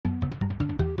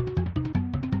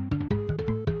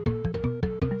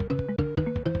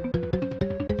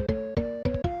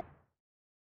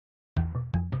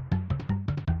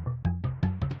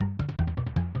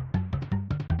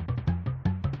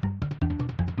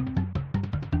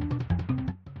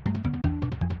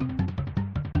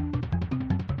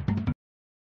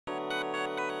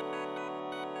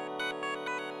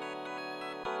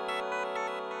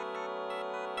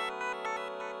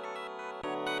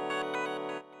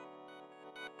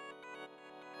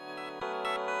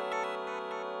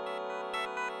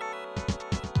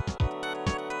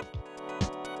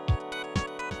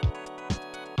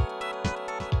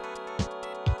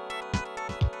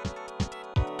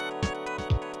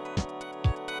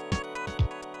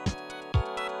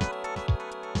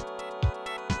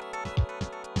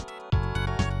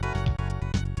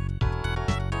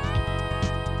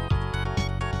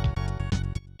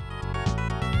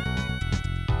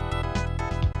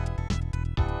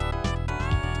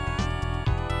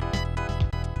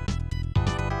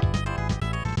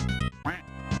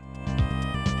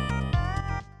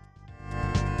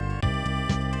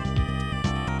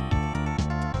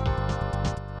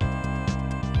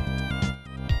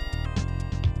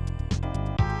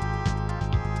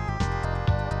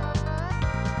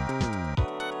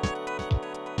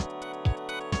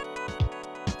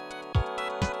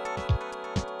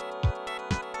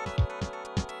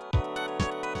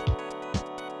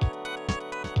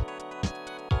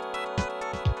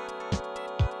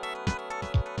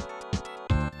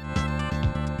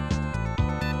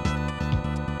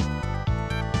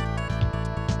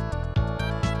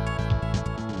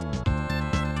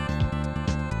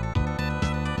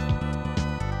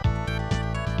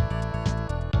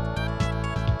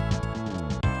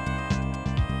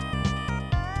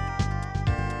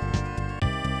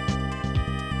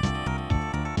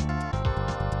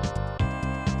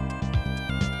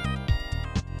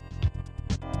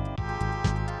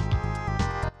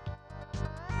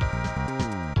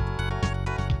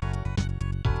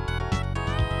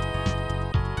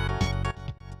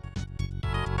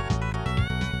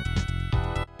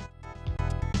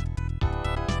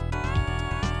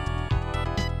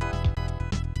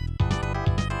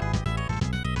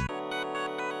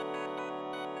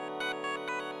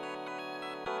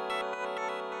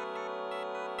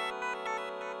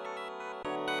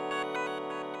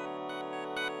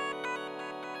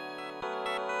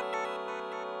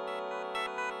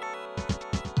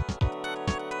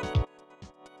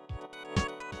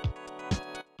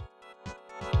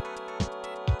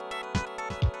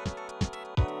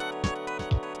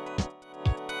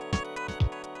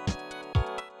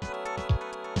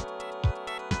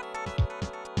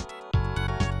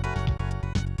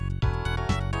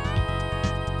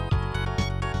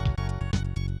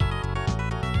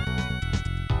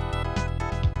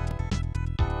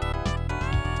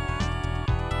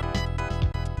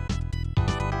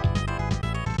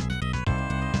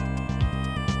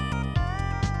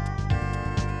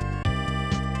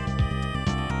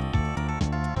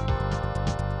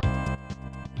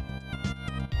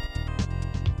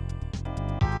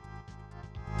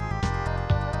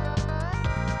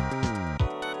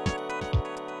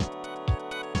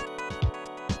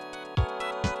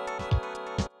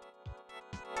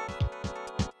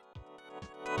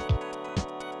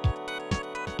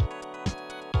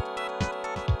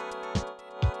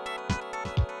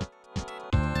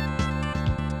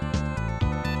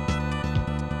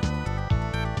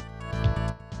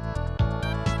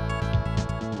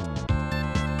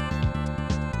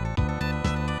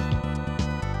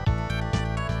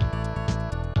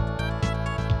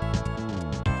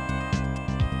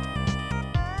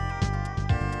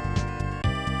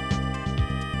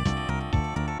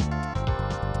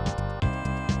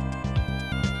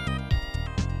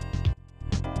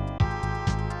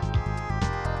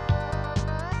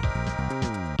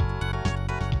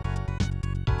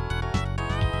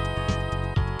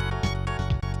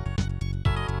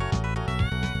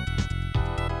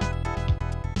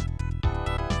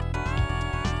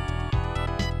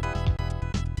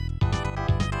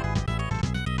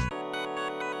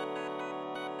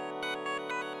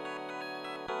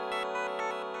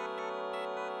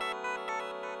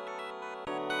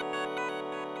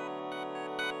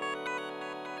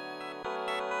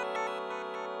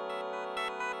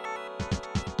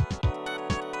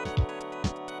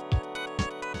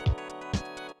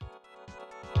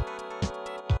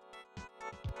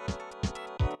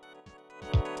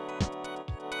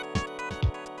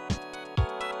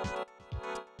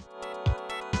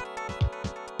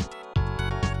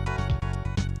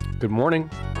Good morning.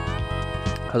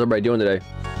 How's everybody doing today?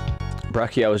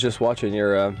 Bracky, I was just watching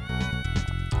your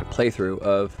playthrough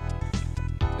of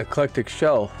Eclectic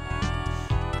Shell,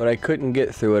 but I couldn't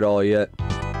get through it all yet.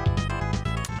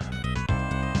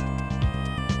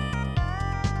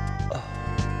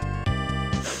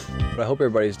 But I hope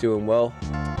everybody's doing well.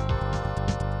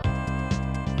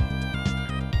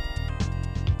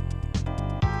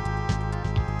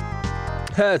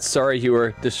 Sorry you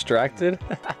were distracted.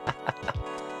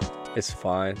 It's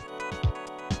fine.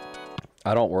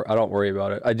 I don't worry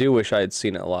about it. I do wish I had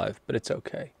seen it live, but it's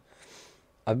okay.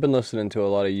 I've been listening to a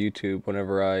lot of YouTube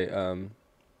whenever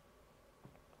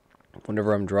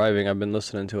I'm driving. I've been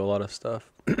listening to a lot of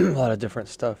stuff, a lot of different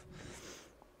stuff.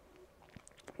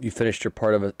 You finished your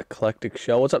part of Eclectic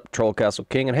Shell. What's up, Troll Castle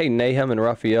King? And hey, Nahum and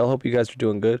Raphael. Hope you guys are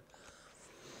doing good.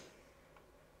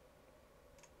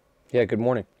 Yeah, good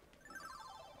morning.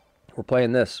 We're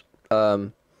playing this.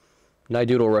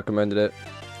 Nidoodle recommended it.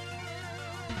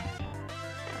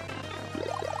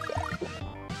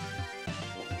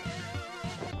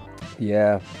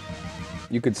 Yeah,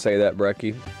 you could say that,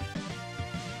 Brecky.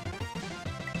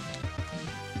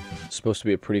 It's supposed to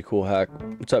be a pretty cool hack.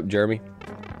 What's up, Jeremy?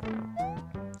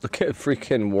 Look at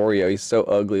freaking Wario. He's so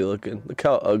ugly looking. Look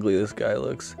how ugly this guy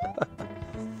looks.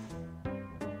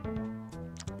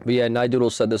 But yeah,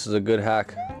 Nidoodle said this is a good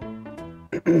hack.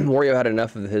 Wario had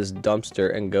enough of his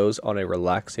dumpster and goes on a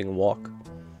relaxing walk.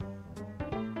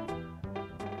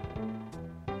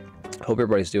 Hope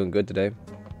everybody's doing good today.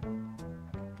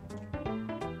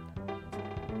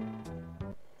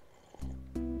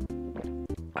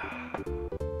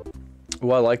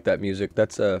 Well, I like that music.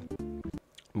 That's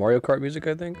Mario Kart music,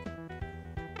 I think.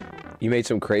 You made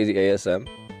some crazy ASM.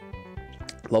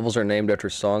 Levels are named after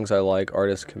songs I like.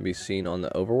 Artists can be seen on the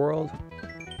overworld.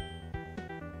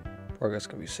 Progress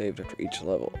can be saved after each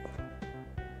level.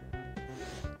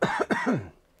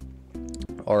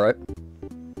 Alright.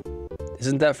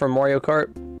 Isn't that from Mario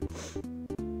Kart?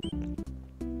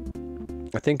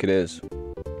 I think it is.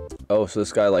 Oh, so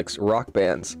this guy likes rock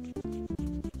bands.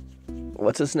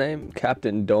 What's his name?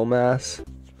 Captain Domas?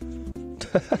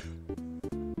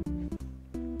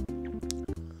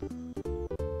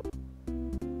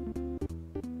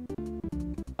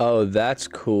 Oh, that's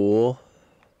cool.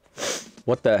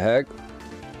 What the heck?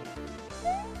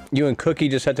 You and Cookie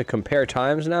just had to compare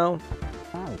times now?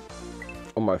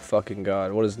 Oh my fucking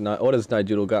god. What has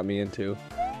Nidoodle got me into?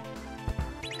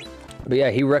 But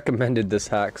yeah, he recommended this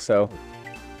hack, so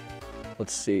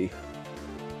let's see.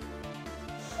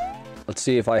 Let's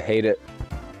see if I hate it.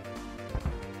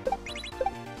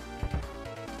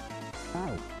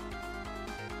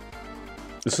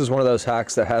 This is one of those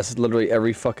hacks that has literally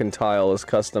every fucking tile is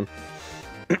custom.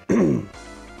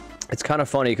 It's kind of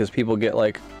funny because people get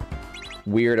like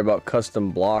weird about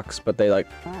custom blocks, but they like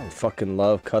fucking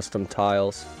love custom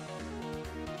tiles.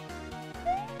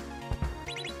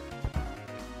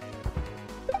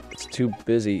 It's too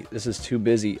busy. This is too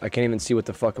busy. I can't even see what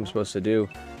the fuck I'm supposed to do.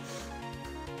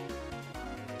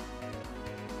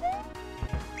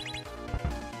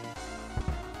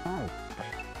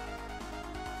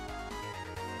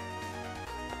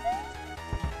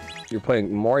 You're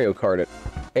playing Mario Kart at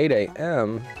 8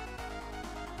 a.m.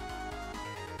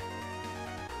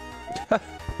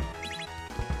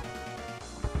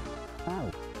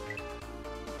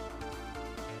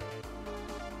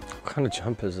 What kind of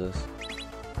jump is this?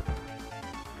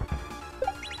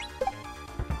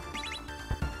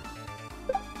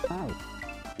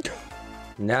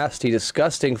 Nasty,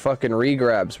 disgusting fucking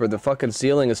regrabs where the fucking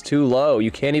ceiling is too low.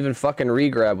 You can't even fucking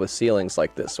regrab with ceilings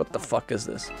like this. What the fuck is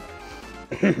this?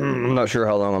 I'm not sure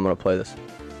how long I'm gonna play this.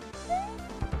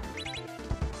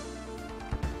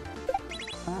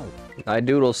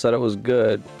 Nidoodle said it was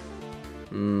good.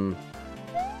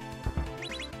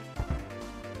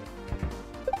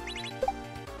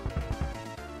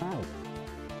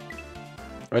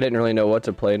 I didn't really know what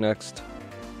to play next.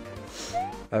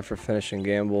 After finishing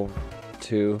Gamble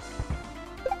 2.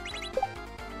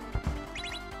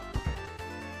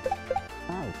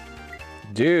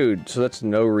 Dude, so that's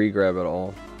no regrab at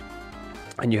all.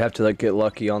 And you have to like get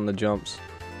lucky on the jumps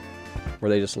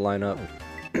where they just line up.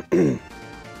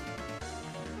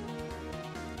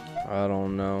 I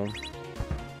don't know.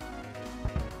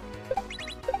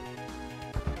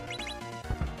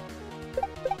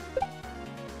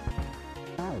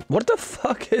 What the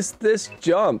fuck is this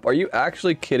jump? Are you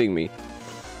actually kidding me?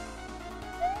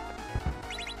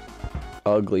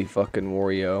 Ugly fucking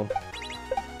Wario.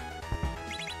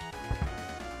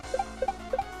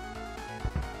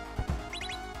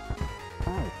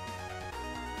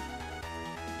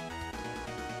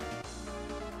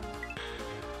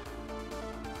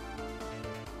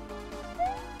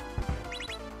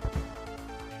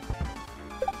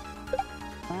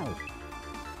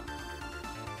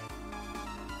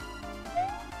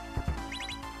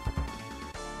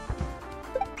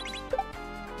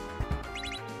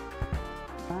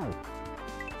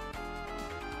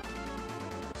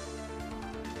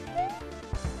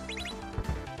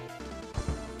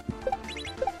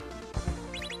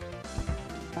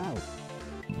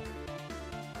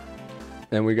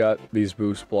 And we got these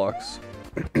boost blocks.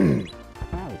 You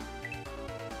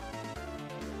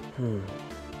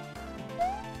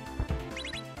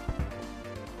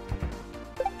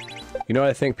know what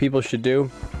I think people should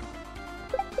do?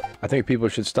 I think people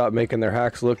should stop making their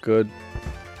hacks look good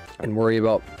and worry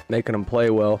about making them play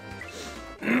well.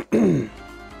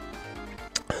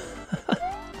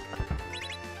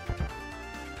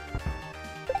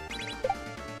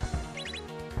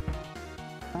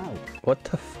 What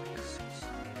the fuck is this?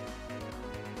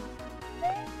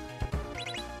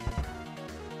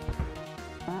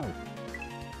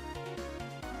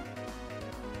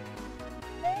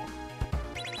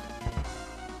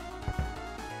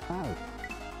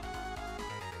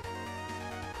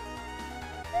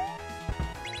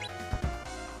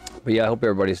 But yeah, I hope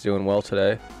everybody's doing well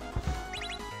today.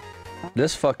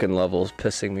 This fucking level is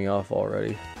pissing me off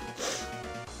already.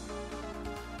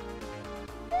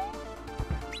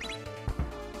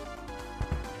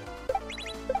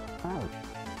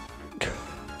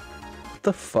 What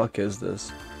the fuck is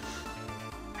this?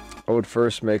 I would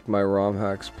first make my ROM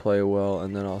hacks play well,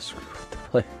 and then I'll screw with the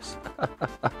players.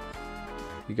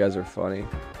 You guys are funny.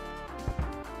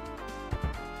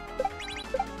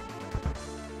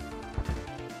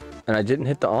 And I didn't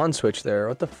hit the on switch there.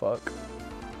 What the fuck?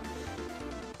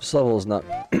 This level is not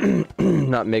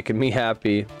not making me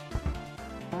happy.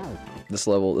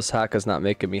 This hack is not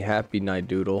making me happy, Night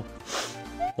Doodle.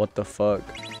 What the fuck?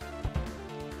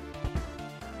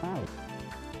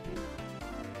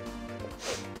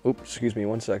 Oops, excuse me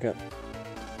 1 second.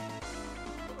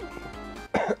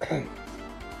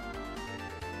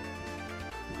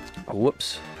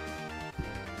 Whoops.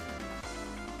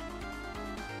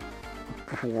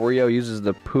 Wario uses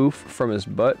the poof from his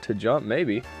butt to jump,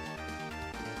 maybe.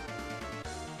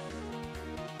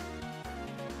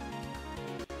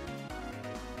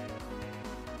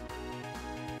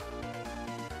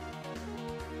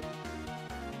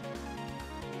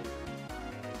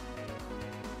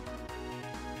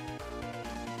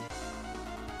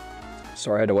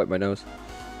 Sorry, I had to wipe my nose.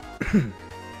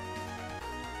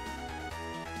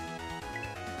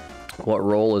 What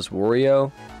role is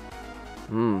Wario?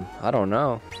 I don't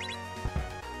know.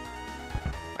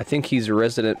 I think he's a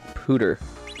resident pooter.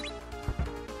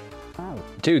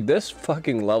 Dude, this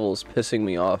fucking level is pissing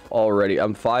me off already.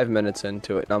 I'm 5 minutes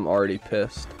into it and I'm already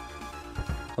pissed.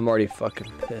 I'm already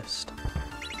fucking pissed.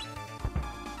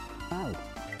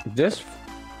 This...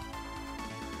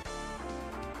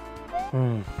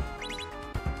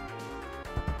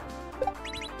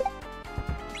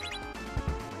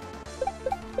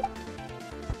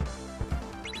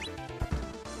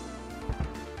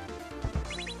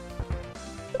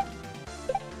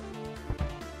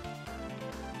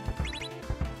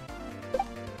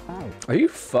 Are you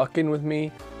fucking with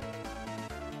me?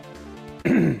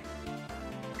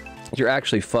 You're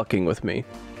actually fucking with me.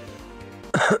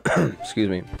 Excuse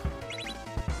me.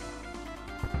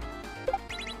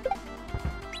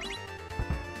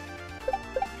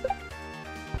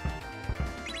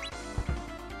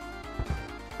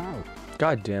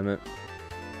 God damn it.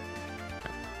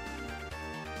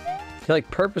 He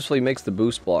like purposely makes the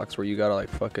boost blocks where you gotta like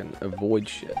fucking avoid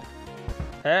shit.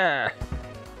 Ah!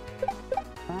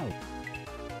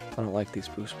 I don't like these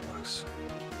boost blocks.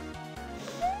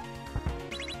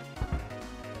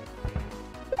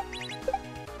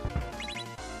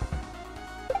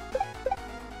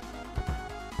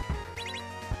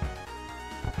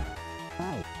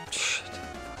 Shit.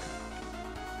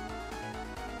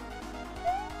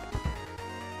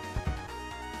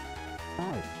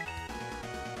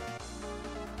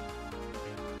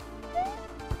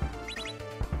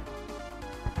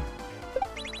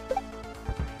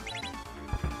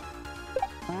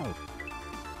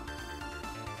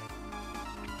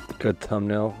 Good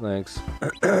thumbnail, thanks.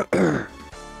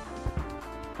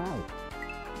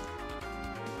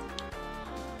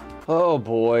 Oh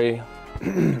boy.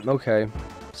 Okay,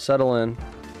 settle in.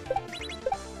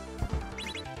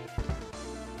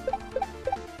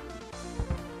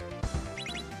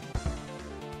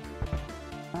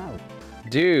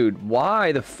 Dude,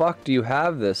 why the fuck do you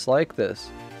have this like this?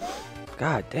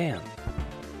 God damn.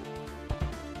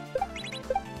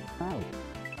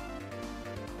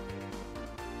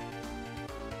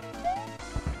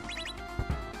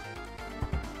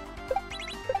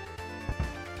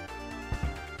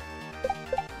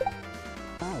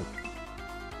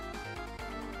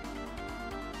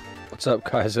 What's up,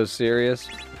 Kaizo Serious?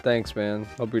 Thanks, man.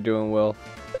 Hope you're doing well.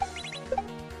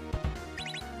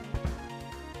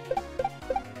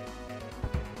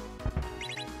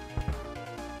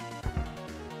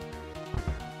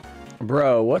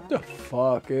 Bro, what the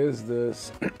fuck is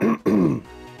this?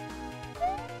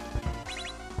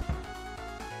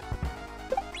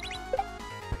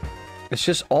 It's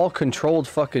just all controlled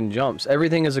fucking jumps.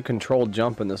 Everything is a controlled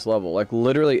jump in this level. Like,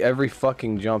 literally every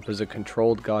fucking jump is a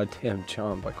controlled goddamn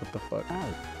jump. Like, what the fuck?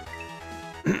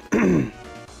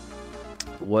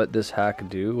 What this hack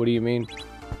do? What do you mean?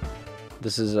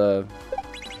 This is a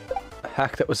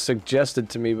hack that was suggested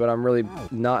to me, but I'm really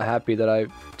not happy that I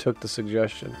took the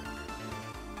suggestion.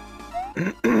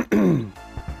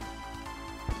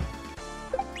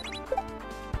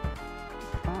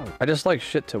 I just like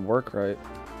shit to work right.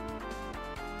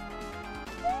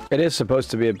 It is supposed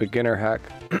to be a beginner hack.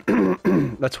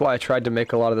 That's why I tried to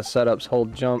make a lot of the setups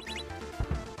hold jump.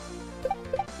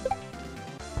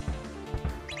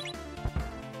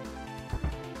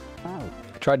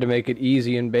 I tried to make it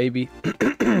easy and baby.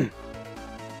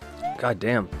 God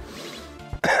damn.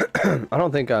 I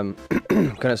don't think I'm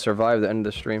gonna survive the end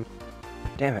of the stream.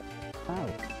 Damn it.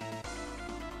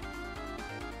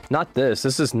 Not this.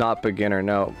 This is not beginner,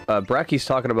 no. Bracky's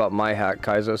talking about my hack,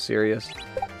 Kaizo serious.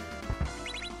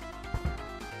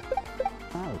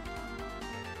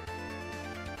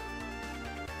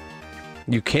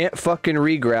 You can't fucking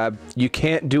re-grab. You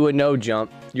can't do a no jump.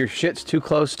 Your shit's too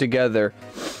close together.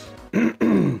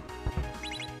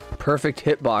 Perfect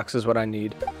hitbox is what I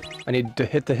need. I need to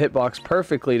hit the hitbox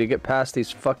perfectly to get past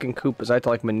these fucking Koopas. I have to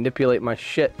like manipulate my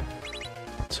shit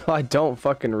so I don't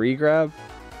fucking re-grab.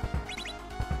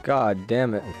 God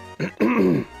damn it.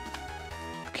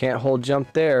 Can't hold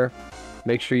jump there.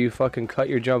 Make sure you fucking cut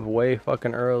your jump way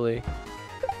fucking early.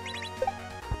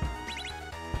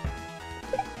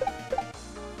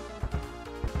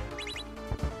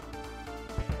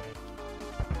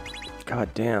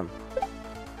 God damn.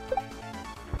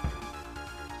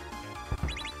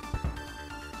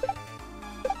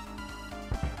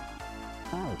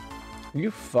 Are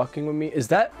you fucking with me? Is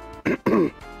that...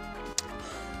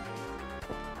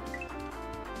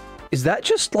 Is that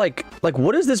just like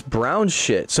what is this brown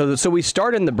shit? So we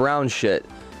start in the brown shit.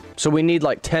 So we need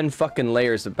like 10 fucking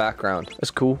layers of background.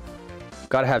 That's cool.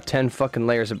 Gotta have 10 fucking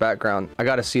layers of background. I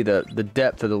gotta see the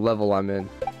depth of the level I'm in.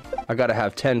 I gotta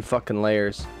have 10 fucking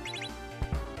layers.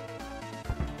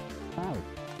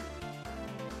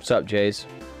 What's up, Jays?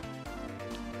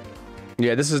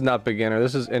 Yeah, this is not beginner.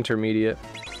 This is intermediate.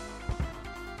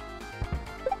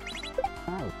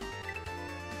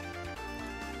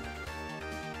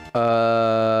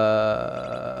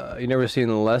 You never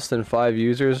seen less than 5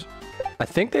 users? I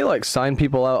think they like sign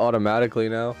people out automatically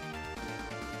now.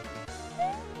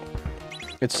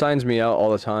 It signs me out all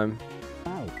the time.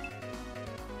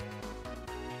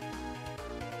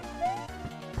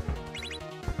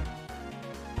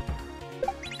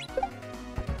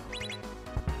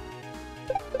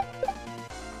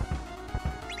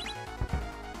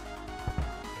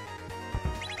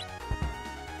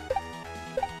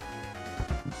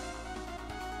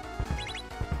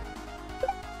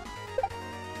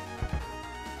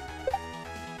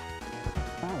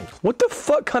 What the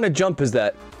fuck kind of jump is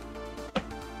that?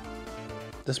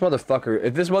 This motherfucker,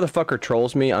 if this motherfucker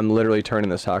trolls me, I'm literally turning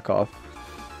this hack off.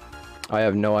 I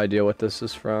have no idea what this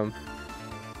is from.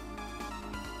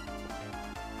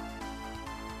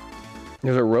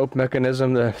 There's a rope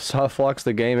mechanism that soft locks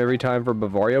the game every time for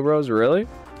Bavaria Bros, really?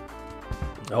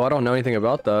 Oh, I don't know anything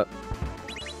about that.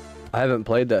 I haven't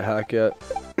played that hack yet.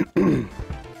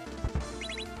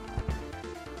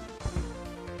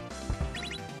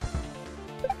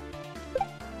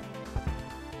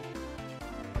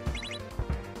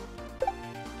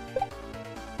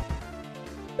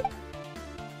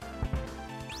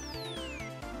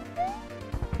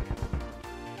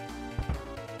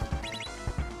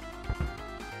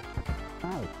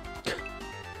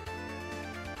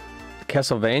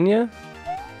 Castlevania?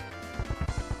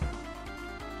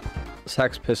 This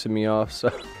hack's pissing me off,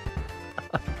 so...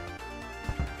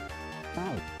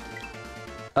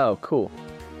 Oh, cool.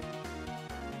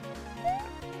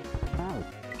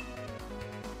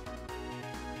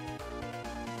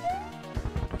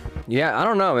 Yeah, I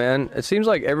don't know, man. It seems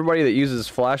like everybody that uses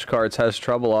flashcards has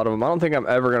trouble out of them. I don't think I'm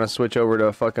ever gonna switch over to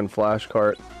a fucking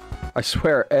flashcard. I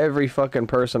swear, every fucking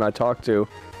person I talk to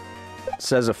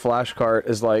says a flashcard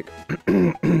is like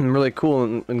really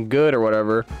cool and good or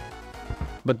whatever,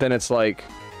 but then it's like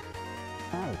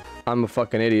I'm a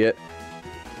fucking idiot.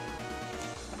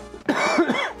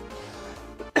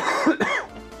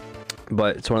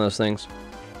 But it's one of those things.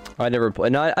 I never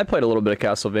played. No, I played a little bit of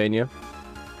Castlevania.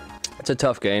 It's a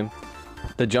tough game.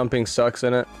 The jumping sucks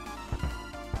in it.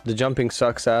 The jumping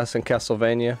sucks ass in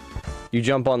Castlevania. You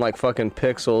jump on like fucking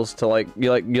pixels to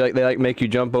they like make you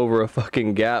jump over a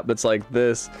fucking gap that's like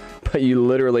this, but you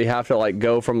literally have to like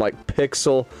go from like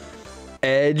pixel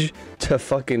edge to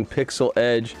fucking pixel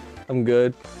edge. I'm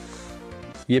good.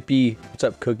 Yippee. What's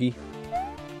up, Cookie?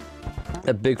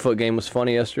 That Bigfoot game was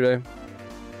funny yesterday.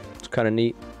 It's kind of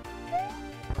neat.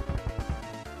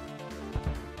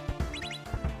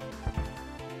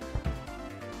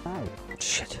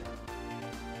 Shit.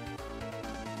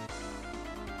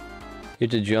 You have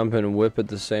to jump and whip at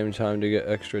the same time to get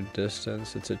extra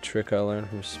distance. It's a trick I learned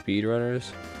from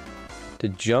speedrunners. To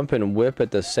jump and whip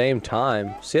at the same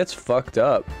time. See, that's fucked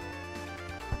up.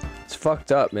 It's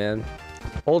fucked up, man.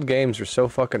 Old games are so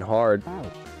fucking hard.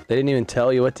 They didn't even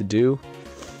tell you what to do.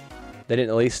 They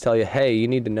didn't at least tell you, hey, you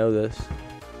need to know this.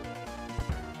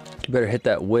 You better hit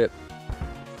that whip.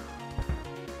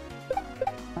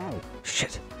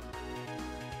 Shit.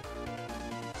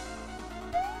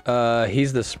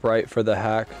 He's the sprite for the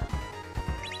hack.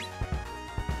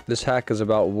 This hack is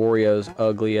about Wario's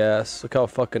ugly ass. Look how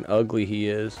fucking ugly he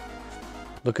is.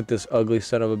 Look at this ugly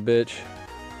son of a bitch.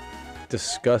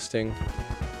 Disgusting.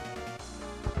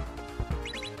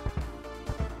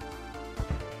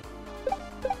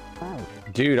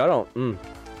 Dude, I don't...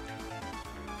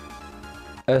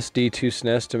 SD2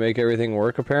 SNES to make everything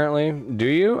work, apparently. Do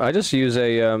you? I just use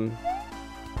a,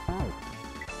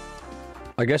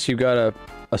 I guess you got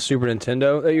a Super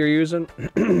Nintendo that you're using?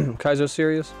 Kaizo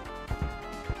serious?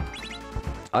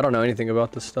 I don't know anything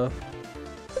about this stuff.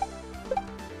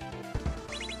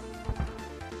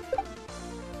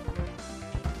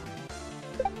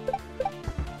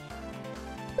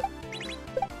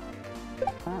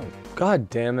 God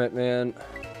damn it, man.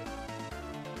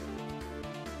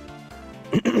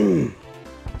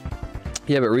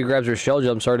 Yeah, but regrabs or shell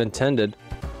jumps aren't intended.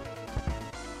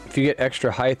 If you get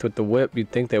extra height with the whip, you'd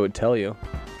think they would tell you.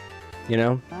 You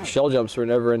know? Shell jumps were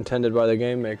never intended by the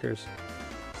game makers.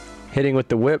 Hitting with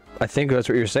the whip, I think that's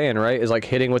what you're saying, right? Is like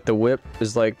hitting with the whip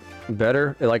is like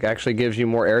better. It like actually gives you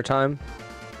more airtime.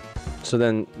 So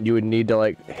then you would need to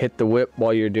like hit the whip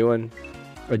while you're doing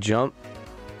a jump.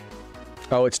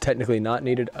 Oh, it's technically not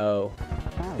needed? Oh.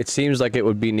 It seems like it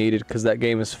would be needed because that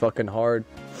game is fucking hard.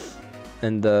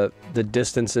 And the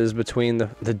distances between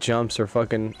the jumps are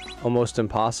fucking almost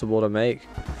impossible to make.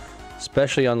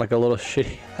 Especially on like a little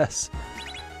shitty ass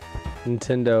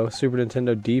Super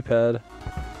Nintendo D-pad.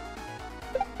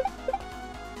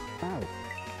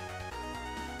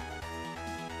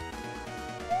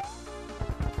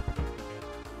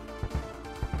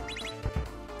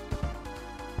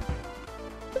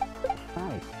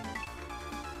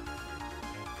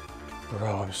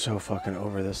 Bro, I'm so fucking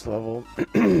over this level.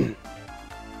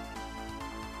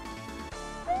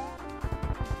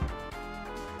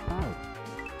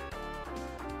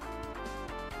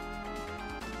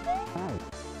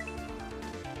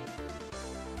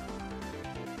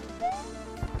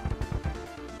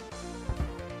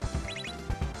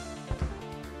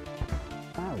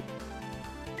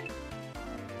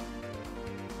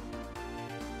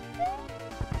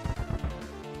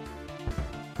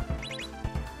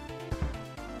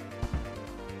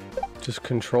 Just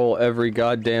control every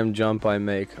goddamn jump I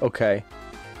make. Okay.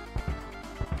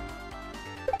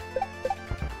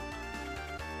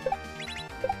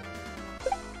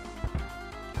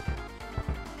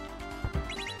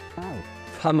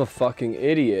 I'm a fucking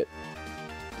idiot.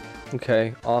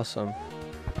 Okay, awesome.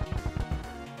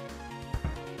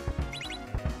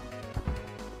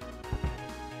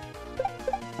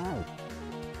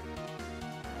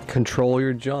 Control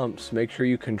your jumps. Make sure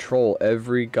you control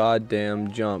every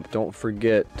goddamn jump. Don't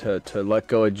forget to let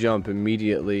go of jump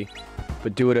immediately,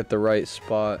 but do it at the right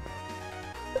spot.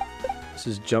 This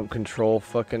is Jump Control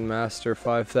fucking Master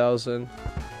 5000.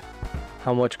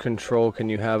 How much control can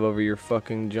you have over your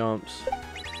fucking jumps?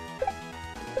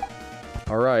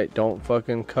 Alright, don't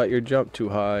fucking cut your jump too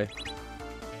high.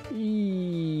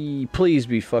 Eee, please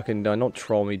be fucking done. Don't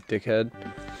troll me, dickhead.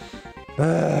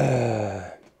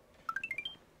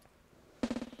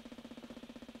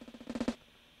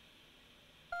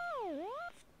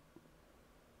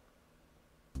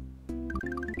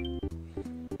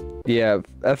 Yeah,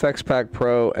 FX Pack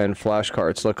Pro and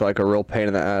flashcards look like a real pain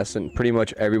in the ass, and pretty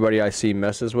much everybody I see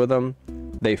messes with them.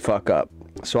 They fuck up.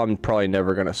 So I'm probably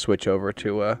never gonna switch over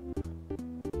to,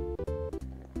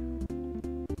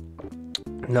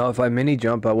 No, if I mini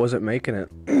jump, I wasn't making it.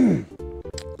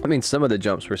 I mean, some of the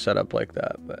jumps were set up like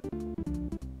that, but...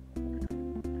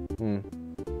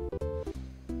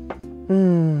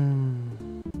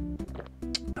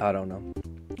 I don't know.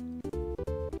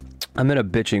 I'm in a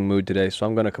bitching mood today, so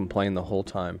I'm gonna complain the whole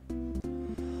time.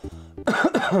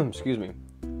 Excuse me.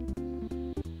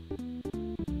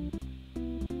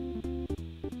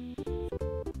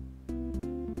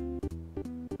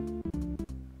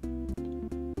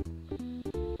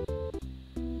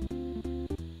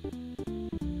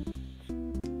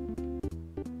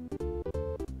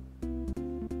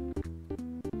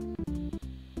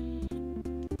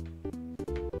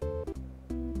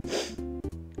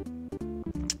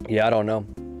 Yeah, I don't know.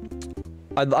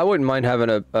 I wouldn't mind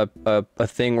having a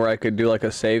thing where I could do like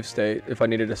a save state if I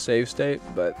needed a save state,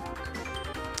 but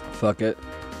fuck it.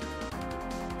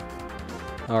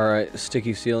 Alright,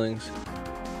 sticky ceilings.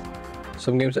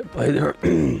 Some games I play there.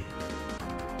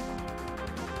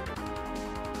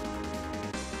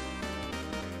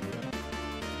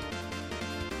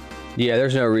 Yeah,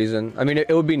 there's no reason. I mean, it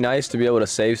would be nice to be able to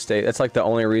save state. That's like the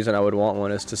only reason I would want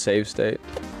one is to save state.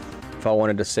 If I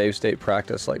wanted to save state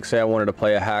practice, like say I wanted to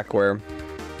play a hack where,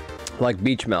 like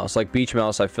Beach Mouse. Like Beach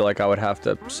Mouse, I feel like I would have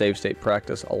to save state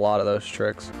practice a lot of those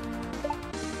tricks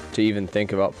to even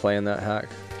think about playing that hack.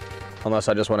 Unless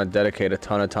I just want to dedicate a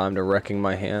ton of time to wrecking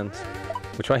my hands.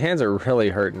 Which my hands are really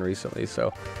hurting recently,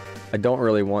 so I don't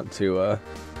really want to,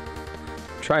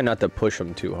 try not to push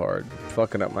them too hard.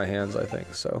 Fucking up my hands, I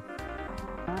think, so.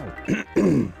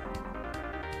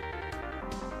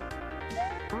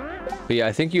 But yeah,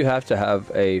 I think you have to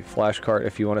have a flash cart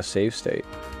if you want to save state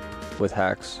with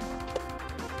hacks.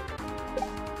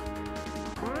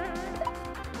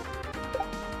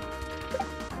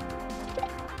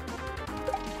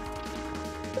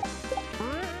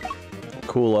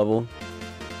 Cool level.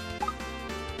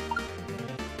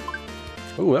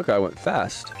 Ooh, that guy went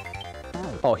fast.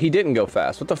 Oh, he didn't go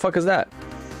fast. What the fuck is that?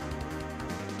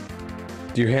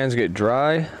 Do your hands get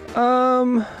dry?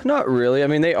 Not really. I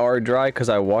mean, they are dry because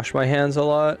I wash my hands a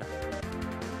lot.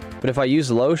 But if I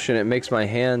use lotion, it makes my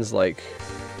hands like...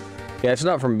 Yeah, it's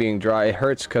not from being dry. It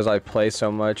hurts because I play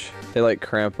so much. They like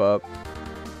cramp up.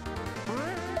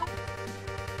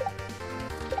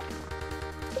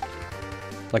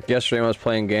 Like yesterday when I was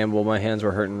playing Gamble, my hands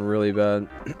were hurting really bad.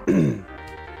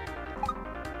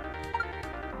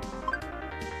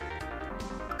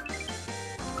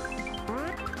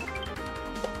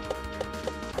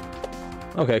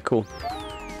 Okay, cool.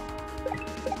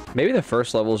 Maybe the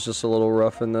first level is just a little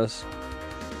rough in this.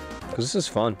 Because this is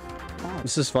fun.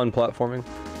 This is fun platforming.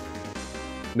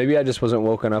 Maybe I just wasn't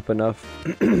woken up enough.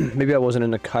 Maybe I wasn't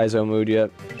in a Kaizo mood yet.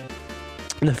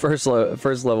 The first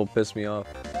level pissed me off.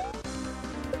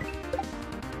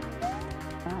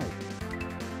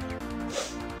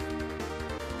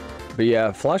 But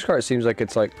yeah, flashcart seems like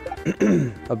it's like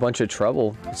a bunch of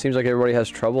trouble. It seems like everybody has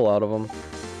trouble out of them.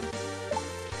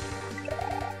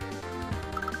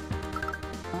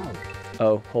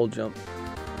 Oh, hold jump.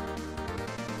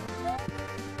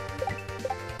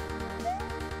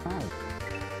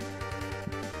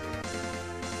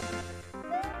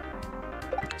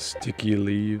 Sticky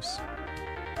leaves.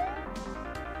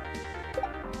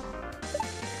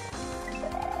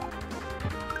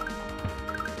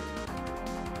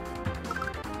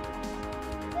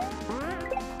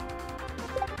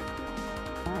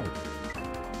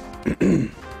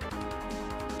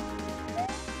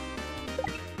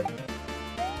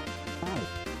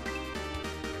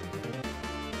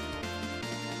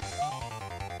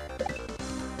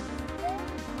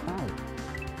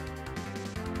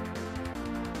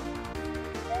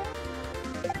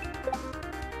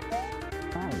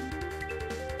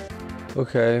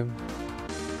 Okay.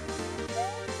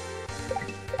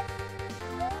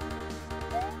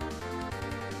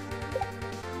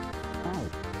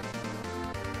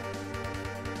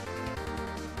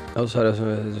 Outside of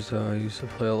this, I used to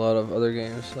play a lot of other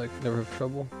games, like never have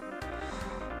trouble.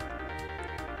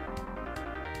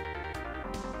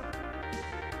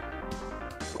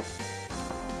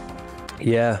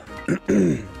 Yeah.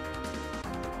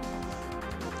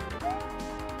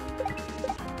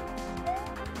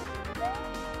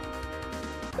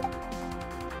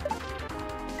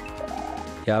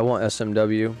 Yeah, I want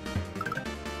SMW.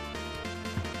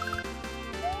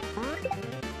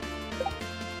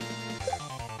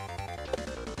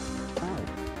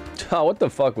 Oh, what the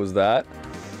fuck was that?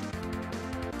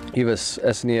 You have a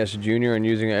SNES Junior and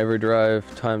using EverDrive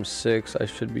 ×6. I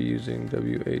should be using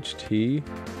WHT.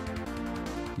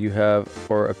 You have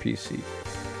for a PC.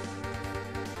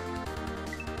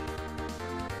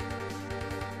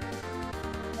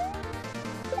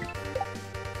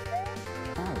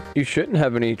 You shouldn't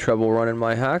have any trouble running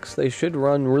my hacks. They should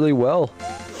run really well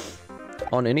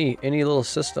on any little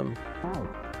system.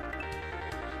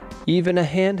 Even a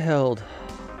handheld.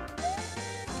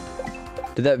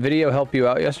 Did that video help you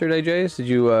out yesterday, Jace? Did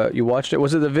you you watched it?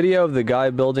 Was it the video of the guy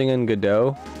building in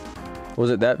Godot?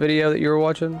 Was it that video that you were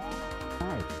watching?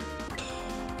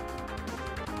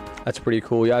 That's pretty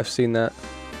cool. Yeah, I've seen that.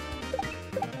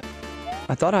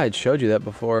 I thought I had showed you that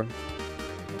before.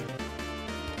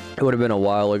 It would have been a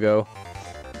while ago.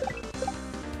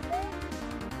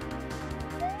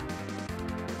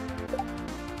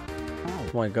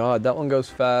 Oh my god, that one goes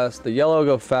fast. The yellow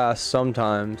go fast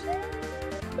sometimes.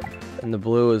 And the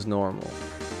blue is normal.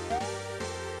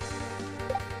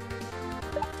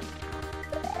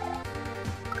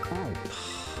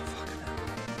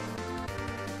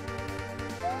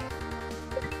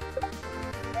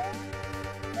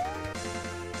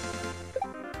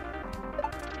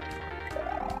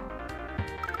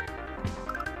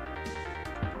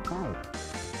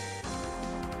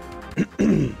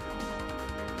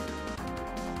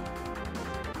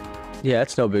 Yeah,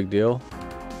 it's no big deal.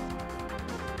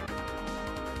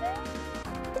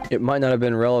 It might not have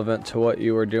been relevant to what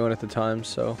you were doing at the time,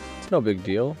 so it's no big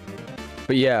deal.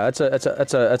 But yeah, that's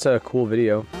a cool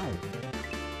video. Oh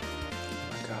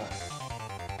my god.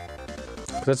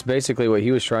 That's basically what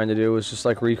he was trying to do, was just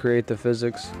like recreate the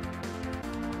physics.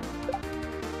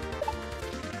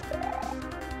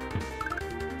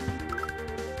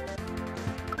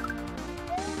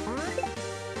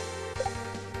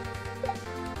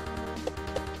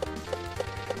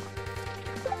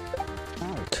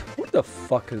 What the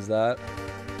fuck is that?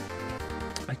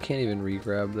 I can't even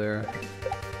re-grab there.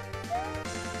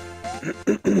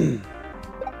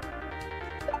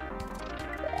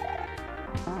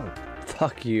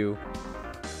 Fuck you.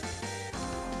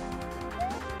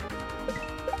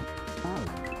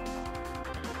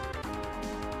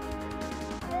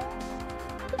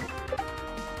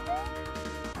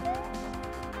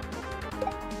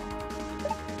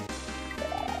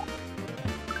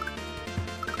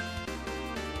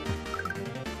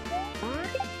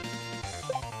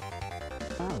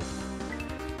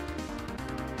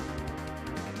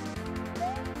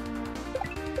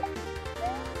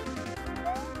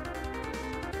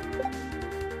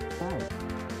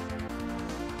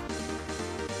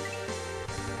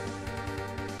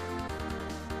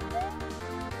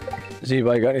 Has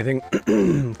anybody got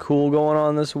anything cool going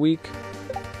on this week?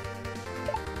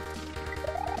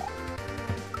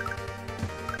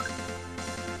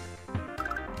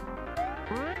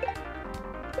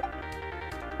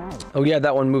 Oh yeah,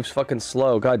 that one moves fucking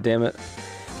slow. God damn it.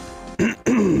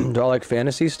 Do I like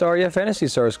Phantasy Star? Yeah, Phantasy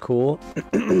Star is cool.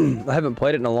 I haven't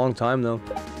played it in a long time though.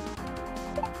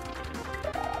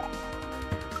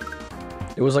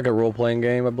 It was like a role-playing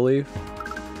game, I believe.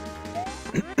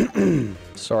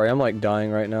 Sorry, I'm like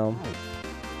dying right now.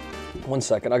 1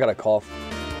 second, I got a cough.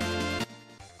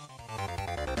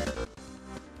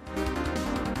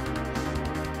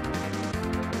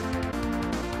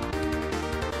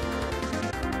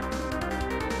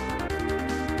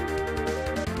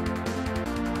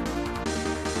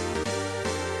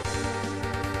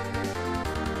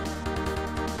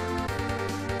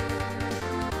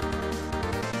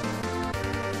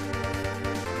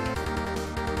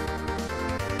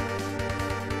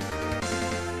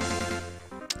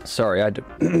 Sorry, I had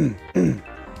to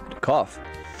cough.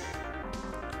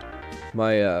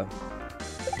 My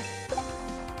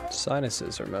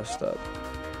sinuses are messed up.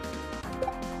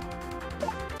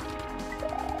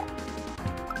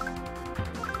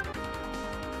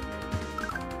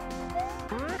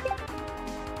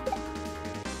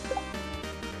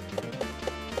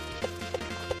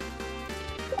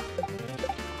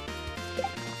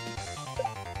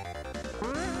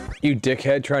 You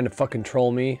dickhead trying to fucking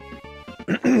troll me.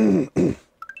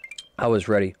 I was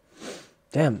ready.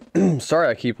 Damn. Sorry,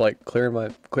 I keep like clearing my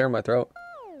throat.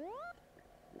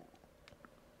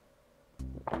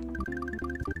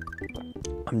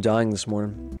 I'm dying this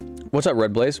morning. What's up,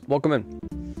 Red Blaze? Welcome in.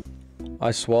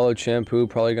 I swallowed shampoo,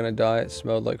 probably gonna die. It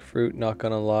smelled like fruit, not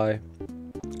gonna lie.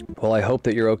 Well, I hope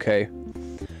that you're okay.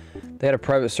 They had a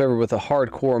private server with a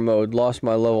hardcore mode. Lost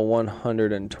my level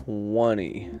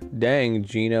 120. Dang,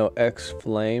 Gino X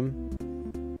Flame.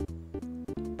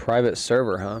 Private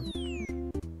server, huh?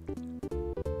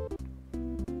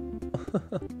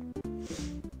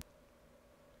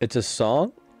 It's a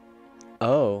song?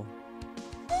 Oh.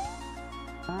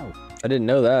 I didn't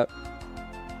know that.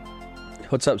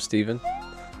 What's up, Steven?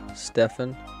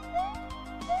 Stefan?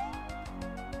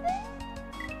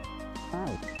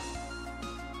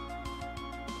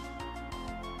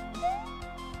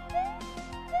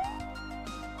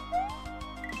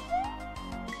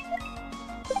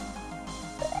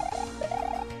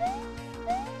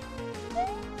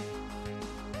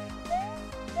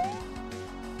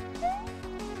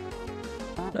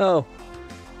 Oh.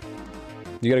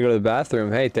 You gotta go to the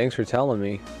bathroom. Hey, thanks for telling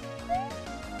me.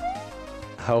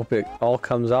 I hope it all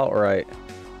comes out right.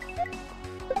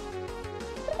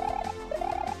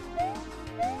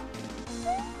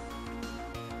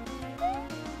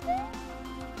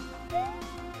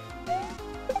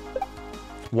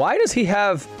 Why does he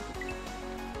have...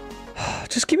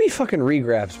 Just give me fucking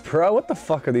regrabs, bro. What the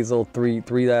fuck are these little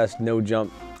three-ass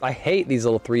no-jump... I hate these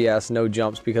little three-ass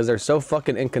no-jumps because they're so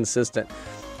fucking inconsistent.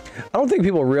 I don't think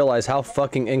people realize how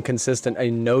fucking inconsistent a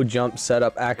no-jump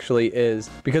setup actually is.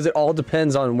 Because it all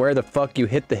depends on where the fuck you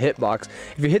hit the hitbox.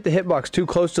 If you hit the hitbox too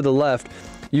close to the left,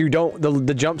 you don't...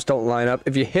 the jumps don't line up.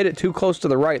 If you hit it too close to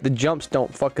the right, the jumps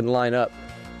don't fucking line up.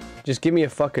 Just give me a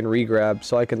fucking regrab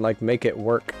so I can, like, make it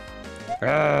work.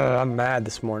 I'm mad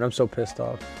this morning. I'm so pissed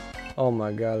off. Oh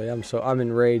my god, I'm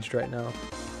enraged right now.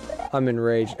 I'm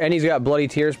enraged. And he's got Bloody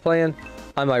Tears playing.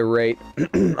 I'm irate.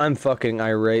 I'm fucking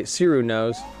irate. Siru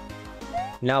knows.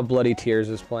 Now Bloody Tears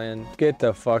is playing. Get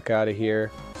the fuck out of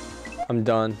here. I'm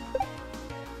done.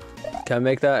 Can I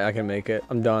make that? I can make it.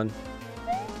 I'm done.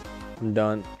 I'm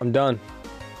done. I'm done.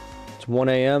 It's 1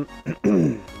 a.m.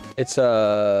 It's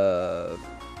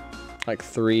like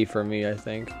 3 for me, I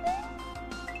think.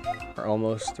 Or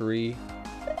almost 3.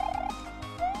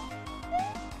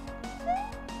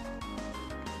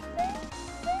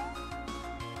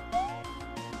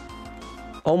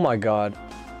 Oh my god.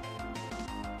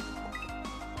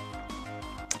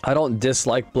 I don't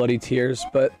dislike Bloody Tears,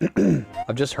 but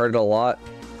I've just heard it a lot.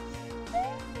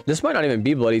 This might not even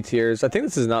be Bloody Tears. I think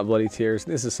this is not Bloody Tears.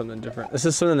 This is something different. This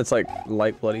is something that's like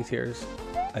Bloody Tears.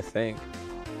 I think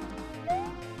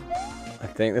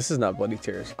this is not Bloody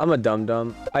Tears. I'm a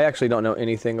dum-dum. I actually don't know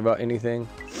anything about anything.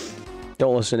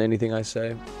 Don't listen to anything I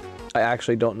say. I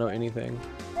actually don't know anything.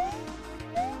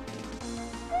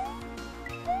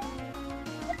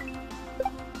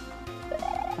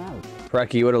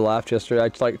 Preki, you would have laughed yesterday.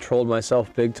 I like trolled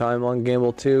myself big time on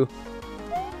Gamble 2.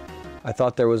 I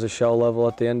thought there was a shell level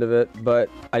at the end of it, but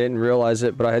I didn't realize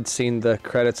it, but I had seen the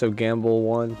credits of Gamble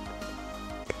 1.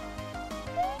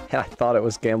 And I thought it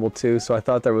was Gamble 2, so I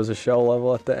thought there was a shell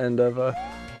level at the end of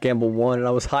Gamble 1, and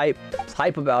I was hype. I was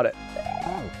hype about it.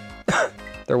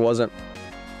 There wasn't.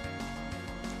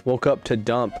 Woke up to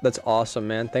dump. That's awesome,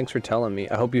 man. Thanks for telling me.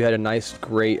 I hope you had a nice,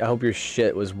 great... I hope your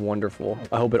shit was wonderful.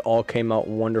 I hope it all came out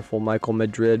wonderful, Michael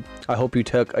Madrid. I hope you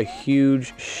took a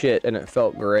huge shit and it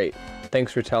felt great.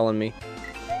 Thanks for telling me.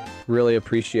 Really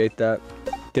appreciate that.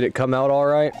 Did it come out all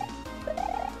right?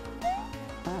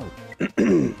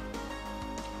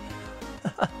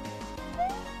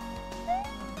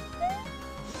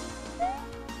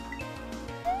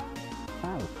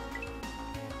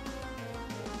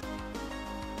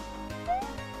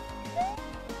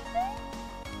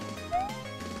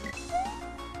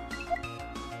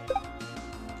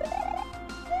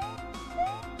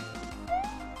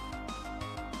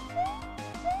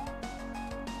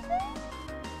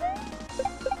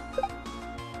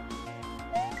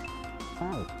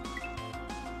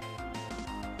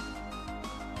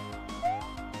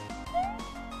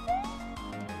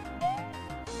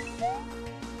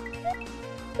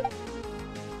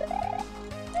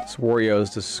 This Wario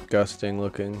is disgusting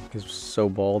looking. He's so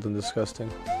bald and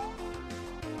disgusting.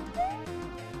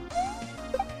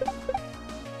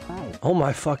 Oh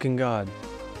my fucking god.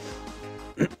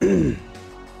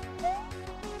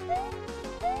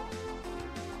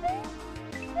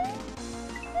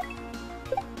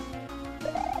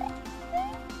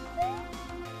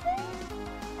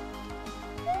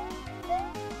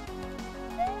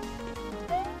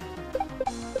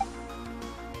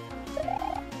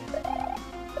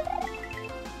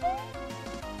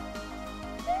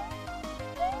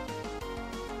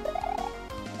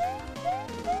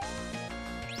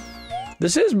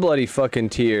 This is Bloody fucking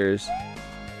Tears.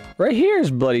 Right here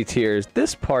is Bloody Tears.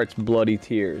 This part's Bloody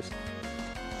Tears.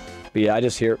 But yeah, I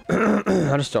just hear...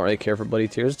 I just don't really care for Bloody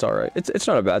Tears. It's alright. It's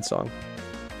not a bad song.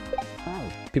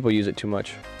 People use it too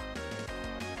much.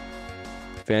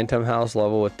 Phantom House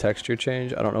level with texture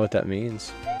change? I don't know what that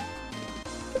means.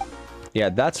 Yeah,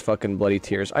 that's fucking Bloody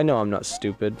Tears. I know I'm not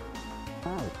stupid.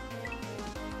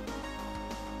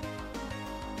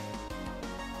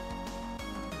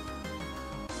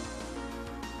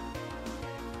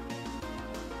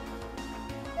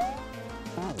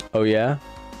 Oh yeah?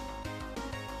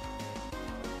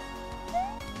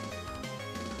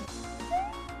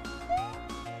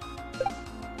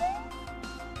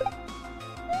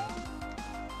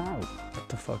 What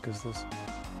the fuck is this?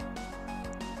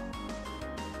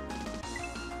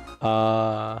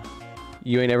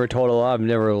 You ain't ever told a lie? I've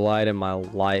never lied in my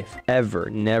life. Ever.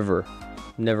 Never.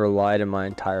 Never lied in my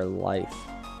entire life.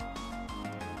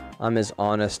 I'm as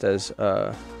honest as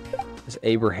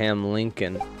Abraham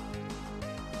Lincoln.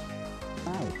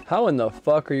 How in the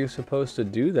fuck are you supposed to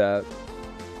do that?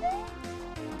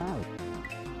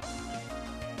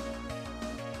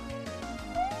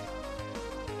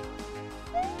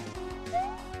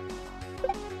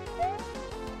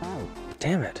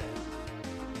 Damn it.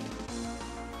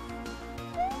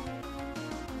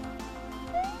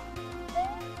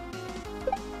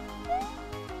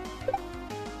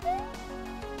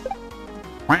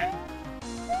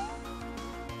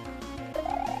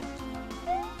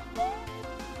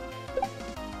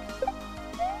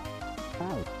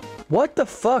 What the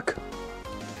fuck?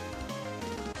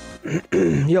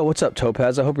 Yo, what's up,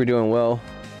 Topaz? I hope you're doing well.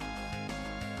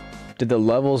 Did the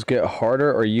levels get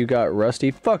harder or you got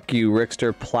rusty? Fuck you,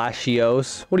 Rickster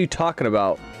Placios. What are you talking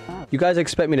about? You guys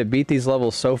expect me to beat these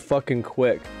levels so fucking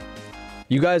quick.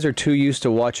 You guys are too used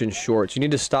to watching shorts. You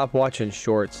need to stop watching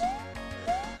shorts.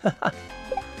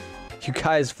 You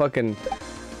guys fucking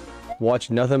watch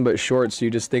nothing but shorts, so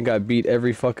you just think I beat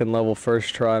every fucking level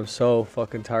first try. I'm so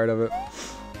fucking tired of it.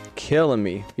 Killing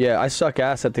me. Yeah, I suck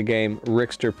ass at the game,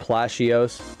 Rickster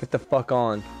Placios. Get the fuck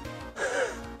on.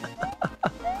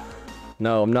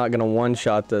 No, I'm not gonna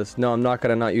one-shot this. No, I'm not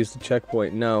gonna not use the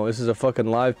checkpoint. No, this is a fucking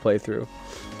live playthrough.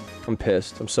 I'm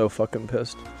pissed. I'm so fucking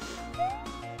pissed.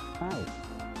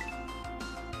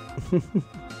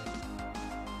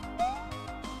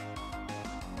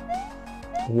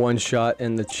 One shot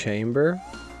in the chamber.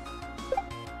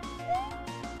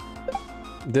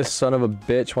 This son of a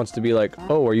bitch wants to be like,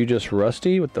 oh, are you just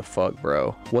rusty? What the fuck,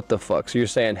 bro? What the fuck? So you're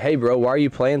saying, hey, bro, why are you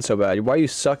playing so bad? Why are you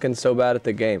sucking so bad at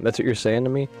the game? That's what you're saying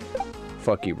to me?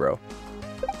 Fuck you, bro.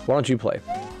 Why don't you play?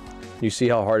 You see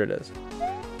how hard it is.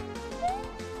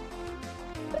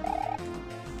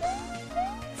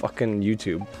 Fucking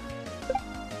YouTube.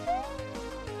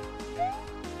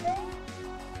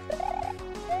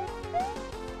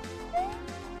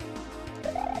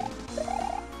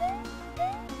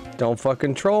 Don't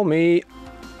fucking troll me.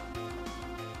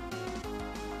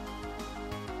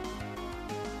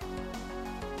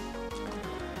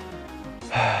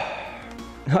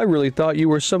 I really thought you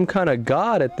were some kind of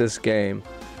god at this game.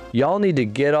 Y'all need to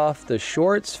get off the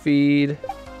shorts feed.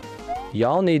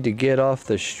 Y'all need to get off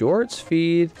the shorts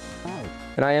feed.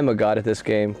 And I am a god at this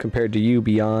game compared to you,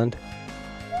 Beyond.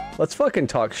 Let's fucking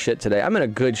talk shit today. I'm in a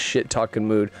good shit talking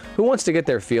mood. Who wants to get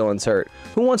their feelings hurt?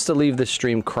 Who wants to leave the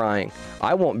stream crying?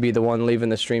 I won't be the one leaving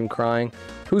the stream crying.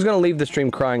 Who's gonna leave the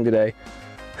stream crying today?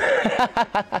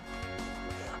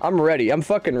 I'm ready. I'm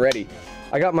fucking ready.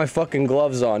 I got my fucking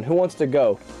gloves on. Who wants to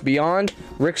go? Beyond?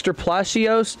 Rickster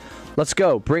Placios? Let's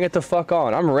go. Bring it the fuck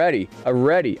on. I'm ready. I'm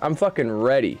ready. I'm fucking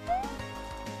ready.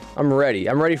 I'm ready.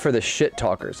 I'm ready for the shit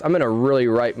talkers. I'm in a really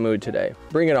right mood today.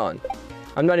 Bring it on.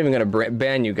 I'm not even gonna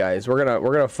ban you guys. We're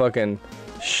gonna fucking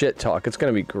shit talk. It's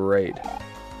gonna be great.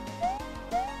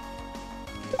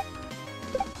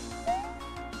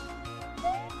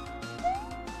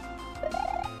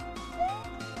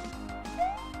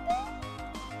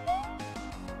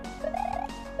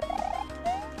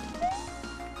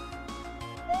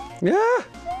 Yeah.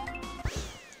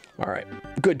 All right.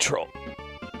 Good troll.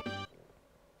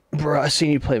 Bro, I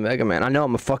seen you play Mega Man. I know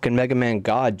I'm a fucking Mega Man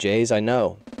god, Jays. I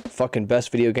know. Fucking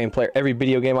best video game player. Every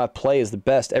video game I play is the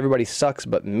best. Everybody sucks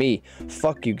but me.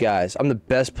 Fuck you guys. I'm the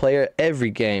best player every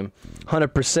game.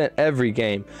 100% every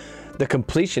game. The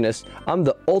completionist. I'm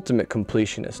the ultimate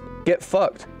completionist. Get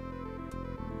fucked.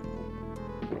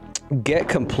 Get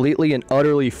completely and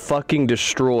utterly fucking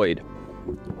destroyed.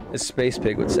 As Space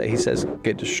Pig would say. He says,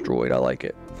 get destroyed. I like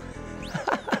it.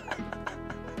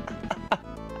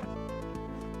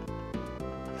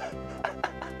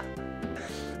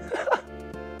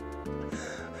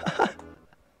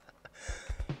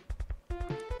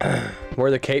 Where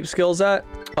are the cape skills at?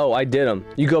 Oh, I did them.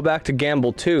 You go back to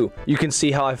Gamble 2. You can see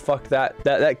how I fucked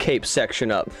that cape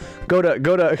section up. Go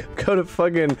to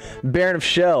fucking Baron of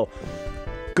Shell.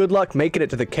 Good luck making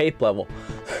it to the cape level.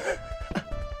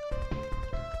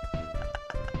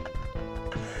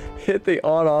 Hit the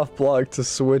on-off block to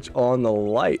switch on the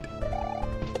light.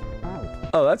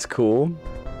 Oh, that's cool.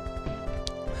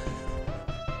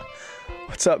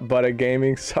 What's up, Butta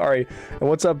Gaming? Sorry. And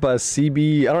what's up,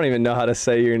 CB? I don't even know how to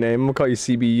say your name. I'm gonna call you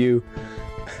CBU.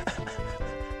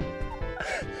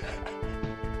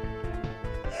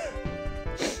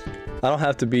 I don't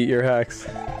have to beat your hacks.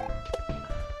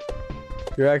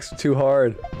 Your hacks are too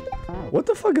hard. What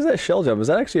the fuck is that shell jump? Is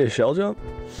that actually a shell jump?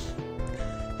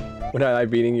 When I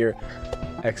beating your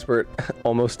expert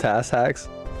almost task hacks?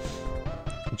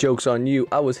 Joke's on you.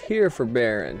 I was here for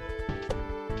Baron.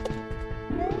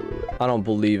 I don't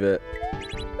believe it.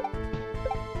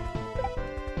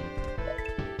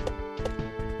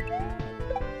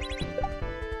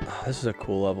 Oh, this is a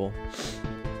cool level.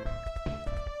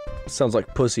 Sounds like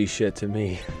pussy shit to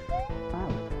me.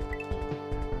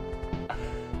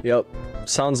 Yep.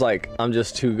 Sounds like I'm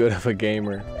just too good of a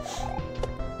gamer.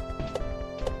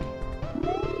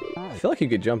 I feel like you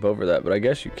could jump over that, but I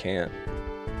guess you can't.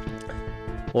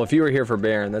 Well, if you were here for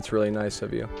Baron, that's really nice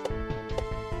of you.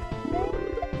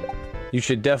 You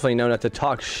should definitely know not to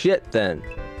talk shit then.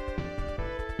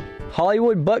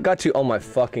 Hollywood butt got to— oh my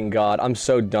fucking god, I'm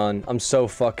so done. I'm so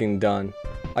fucking done.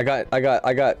 I got,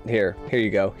 here you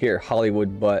go. Here,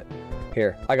 Hollywood butt.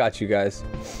 Here, I got you guys.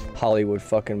 Hollywood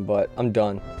fucking butt. I'm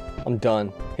done. I'm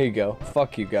done. Here you go.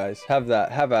 Fuck you guys. Have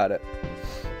that. Have at it.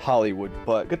 Hollywood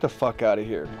butt. Get the fuck out of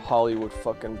here. Hollywood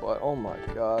fucking butt. Oh my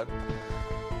god.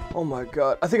 Oh my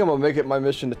god. I think I'm gonna make it my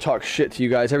mission to talk shit to you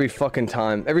guys every fucking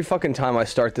time. Every fucking time I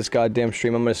start this goddamn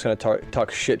stream, I'm just gonna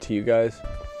talk shit to you guys.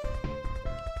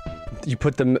 You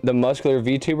put the muscular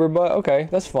VTuber butt? Okay,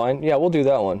 that's fine. Yeah, we'll do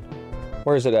that one.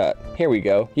 Where is it at? Here we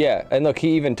go. Yeah, and look, he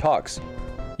even talks.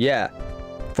 Yeah.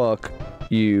 Fuck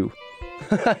you.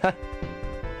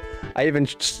 I even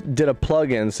did a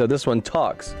plug-in, so this one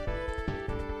talks.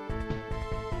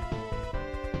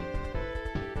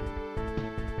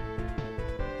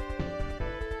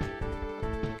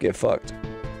 Get fucked.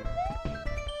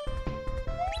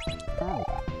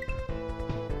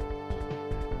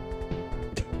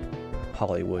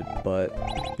 Hollywood, but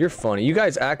you're funny. You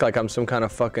guys act like I'm some kind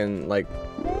of fucking, like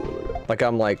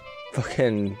I'm like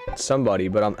fucking somebody,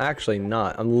 but I'm actually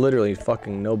not. I'm literally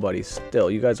fucking nobody still.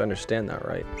 You guys understand that,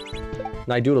 right?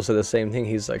 Nidoodle said the same thing.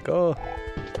 He's like, oh,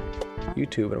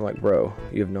 YouTube. And I'm like, bro,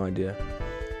 you have no idea.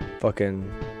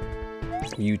 Fucking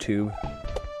YouTube.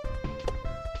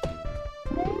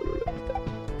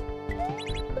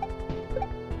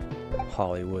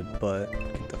 Hollywood, but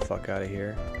get the fuck out of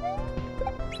here.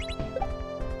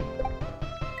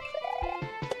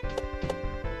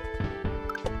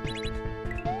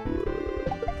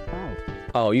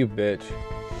 Oh, you bitch.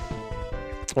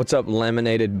 What's up,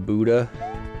 Laminated Buddha?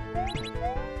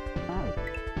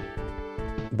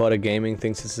 Buddha Gaming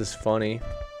thinks this is funny.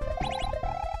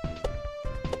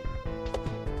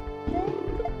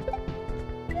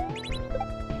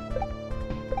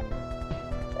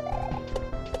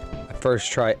 I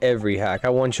first try every hack. I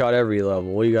one-shot every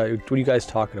level. What are you guys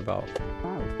talking about?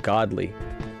 Godly.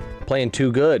 Playing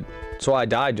too good. That's why I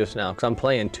died just now, because I'm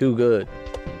playing too good.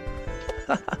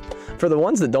 For the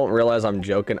ones that don't realize I'm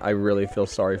joking, I really feel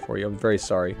sorry for you. I'm very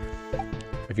sorry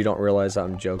if you don't realize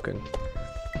I'm joking.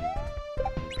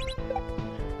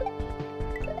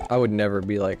 I would never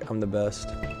be like, I'm the best.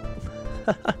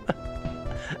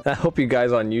 I hope you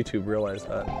guys on YouTube realize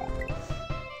that.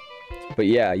 But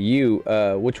yeah, you,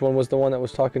 which one was the one that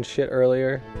was talking shit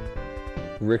earlier?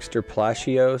 Rickster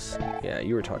Placios? Yeah,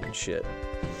 you were talking shit.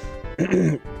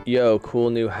 Yo,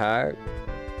 cool new hack.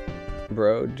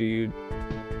 Bro,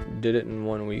 did it in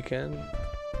one weekend?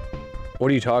 What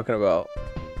are you talking about?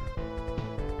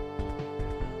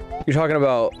 You're talking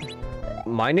about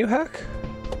my new hack?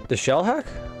 The shell hack?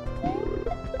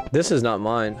 This is not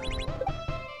mine.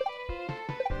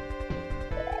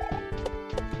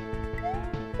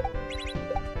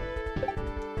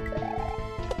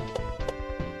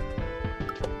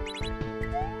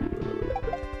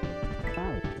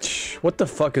 What the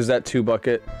fuck is that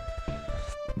 2-bucket?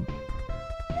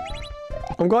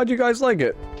 I'm glad you guys like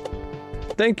it.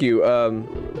 Thank you,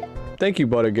 thank you,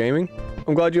 Butter Gaming.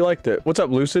 I'm glad you liked it. What's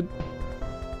up, Lucid?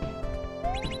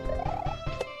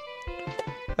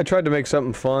 I tried to make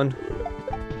something fun.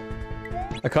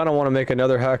 I kind of want to make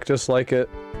another hack just like it.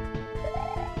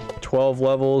 12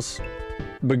 levels,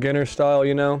 beginner style,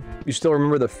 you know? You still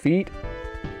remember the feet?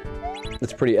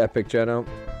 It's pretty epic, Jeno.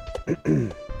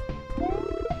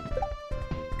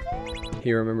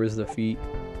 He remembers the feet.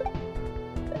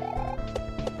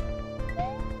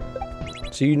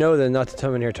 So you know then not to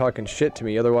come in here talking shit to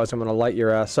me, otherwise I'm gonna light your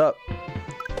ass up.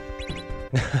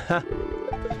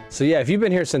 So yeah, if you've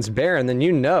been here since Baron, then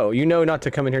you know not to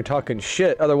come in here talking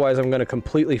shit, otherwise I'm gonna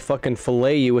completely fucking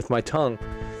fillet you with my tongue.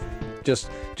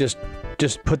 Just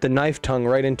put the knife tongue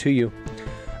right into you.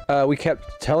 We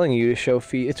kept telling you to show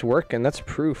feet. It's working, that's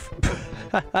proof.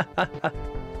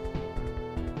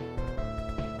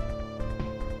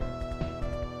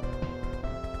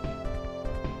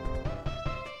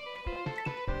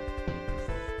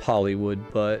 Hollywood,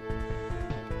 but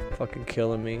fucking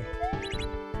killing me.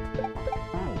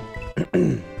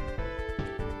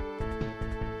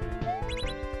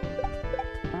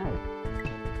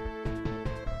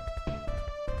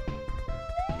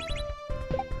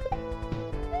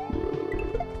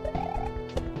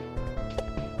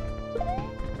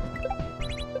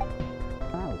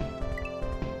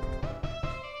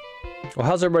 Well,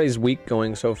 how's everybody's week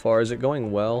going so far? Is it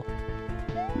going well?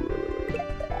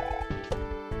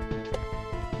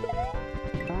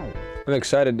 I'm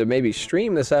excited to maybe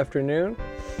stream this afternoon.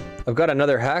 I've got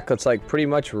another hack that's like pretty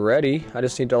much ready. I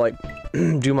just need to like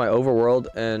do my overworld,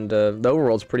 and the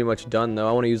overworld's pretty much done though.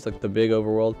 I want to use like the big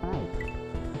overworld.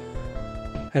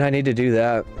 And I need to do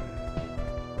that.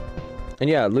 And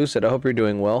yeah, Lucid, I hope you're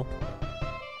doing well.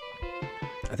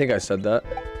 I think I said that.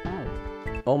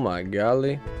 Oh my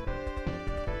golly.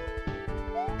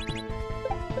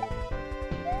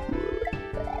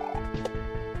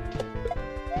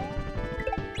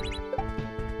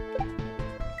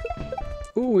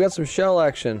 Ooh, we got some shell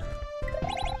action.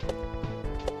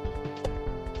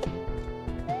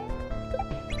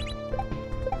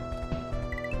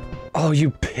 Oh,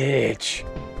 you bitch.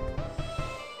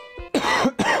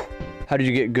 How did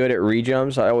you get good at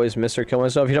re-jumps? I always miss or kill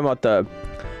myself. You talking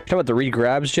about the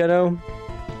re-grabs, Jeno?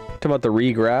 Talking about the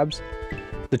re-grabs?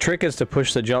 The trick is to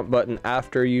push the jump button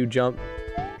after you jump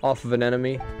off of an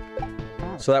enemy.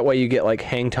 So that way you get like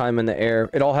hang time in the air.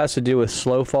 It all has to do with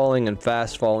slow falling and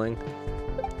fast falling.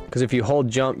 Because if you hold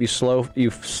jump, you slow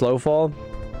fall.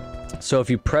 So if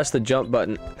you press the jump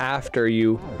button after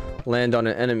you land on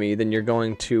an enemy, then you're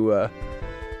going to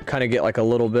kind of get like a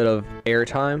little bit of air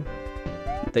time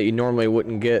that you normally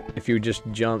wouldn't get if you just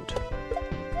jumped.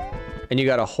 And you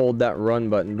gotta hold that run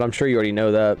button, but I'm sure you already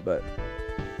know that, but...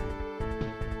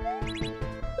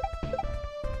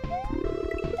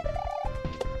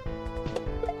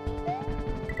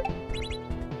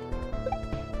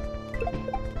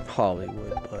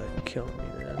 Hollywood, but killing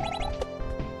me, man.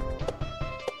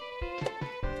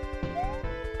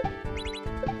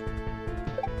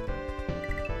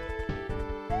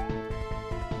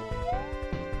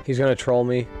 He's gonna troll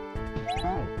me.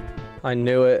 I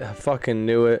knew it. I fucking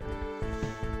knew it.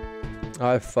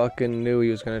 I fucking knew he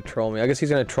was gonna troll me. I guess he's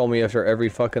gonna troll me after every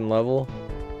fucking level.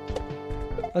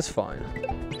 That's fine.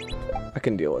 I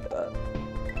can deal with that.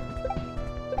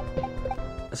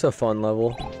 It's a fun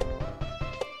level.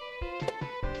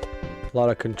 A lot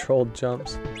of controlled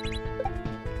jumps.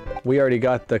 We already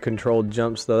got the controlled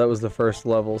jumps though. That was the first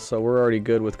level, so we're already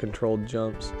good with controlled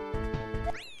jumps.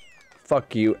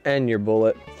 Fuck you and your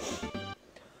bullet.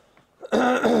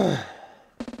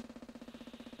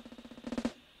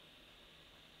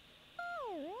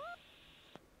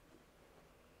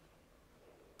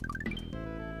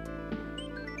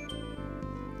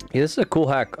 Yeah, this is a cool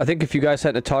hack. I think if you guys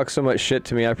hadn't talked so much shit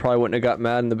to me, I probably wouldn't have got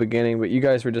mad in the beginning, but you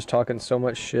guys were just talking so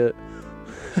much shit.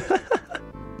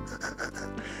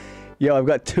 Yo, I've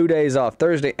got 2 days off,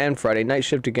 Thursday and Friday, night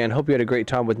shift again. Hope you had a great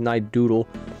time with Night Doodle.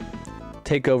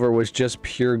 Takeover was just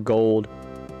pure gold.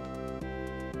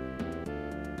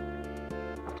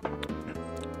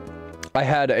 I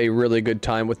had a really good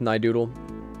time with Night Doodle.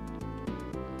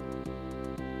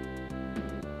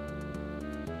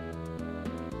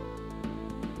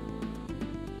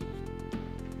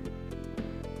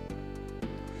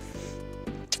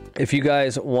 If you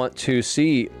guys want to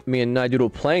see me and Night Doodle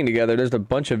playing together, there's a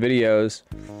bunch of videos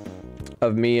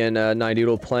of me and Night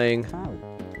Doodle playing,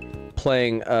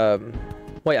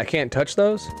 wait, I can't touch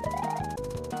those?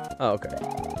 Oh, okay.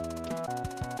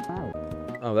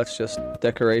 Oh, that's just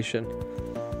decoration.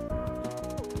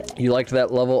 You liked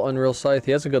that level, Unreal Scythe?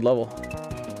 He has a good level.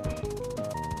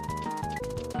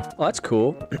 Oh, that's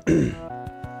cool.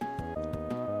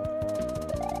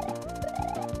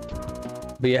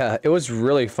 But yeah, it was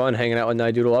really fun hanging out with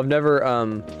Night Doodle. I've never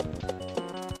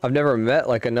met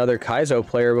like another Kaizo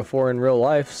player before in real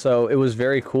life, so it was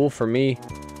very cool for me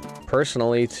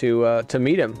personally to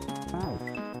meet him.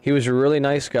 He was a really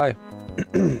nice guy.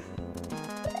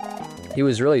 He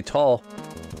was really tall.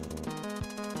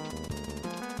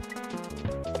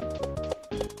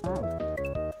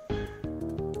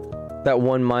 That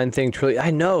one mind thing truly, I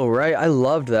know, right? I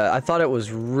loved that. I thought it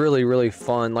was really, really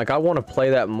fun. Like, I want to play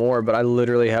that more, but I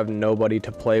literally have nobody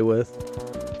to play with.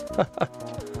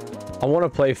 I want to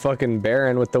play fucking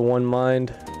Baron with the one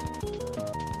mind.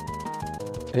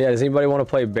 Yeah, does anybody want to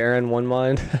play Baron one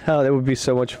mind? Oh, that would be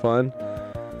so much fun.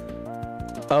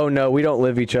 Oh no, we don't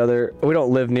live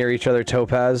near each other,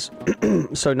 Topaz.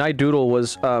 So Night Doodle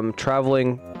was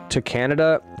traveling to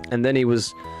Canada, and then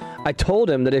I told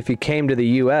him that if he came to the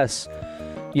US,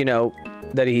 you know,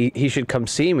 that he should come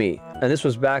see me. And this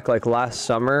was back like last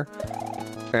summer.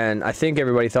 And I think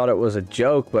everybody thought it was a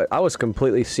joke, but I was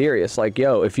completely serious. Like,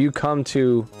 yo, if you come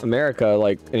to America,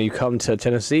 like, and you come to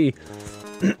Tennessee,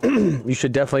 you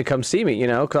should definitely come see me, you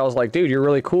know? Because I was like, dude, you're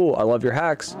really cool. I love your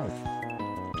hacks.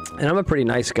 And I'm a pretty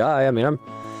nice guy. I mean,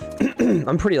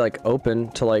 I'm pretty, like, open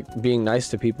to, like, being nice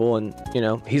to people. And, you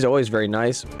know, he's always very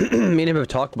nice. Me and him have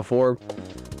talked before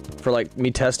for, like, me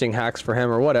testing hacks for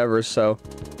him or whatever, so...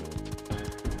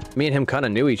 Me and him kind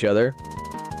of knew each other.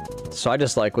 So I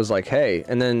just, like, was like, hey.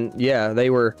 And then, yeah, they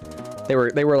were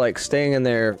like, staying in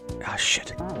their... Ah,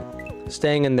 shit.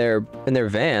 Staying in their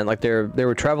van. Like, they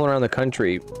were traveling around the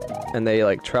country. And they,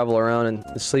 like, travel around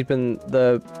and sleep in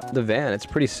the van. It's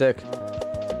pretty sick.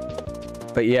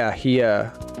 But yeah,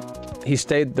 he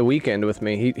stayed the weekend with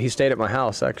me. He stayed at my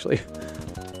house, actually.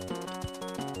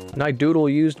 Night Doodle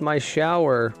used my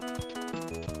shower.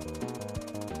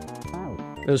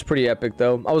 It was pretty epic,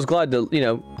 though. I was glad to, you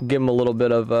know, give him a little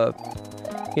bit of,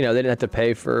 you know, they didn't have to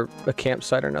pay for a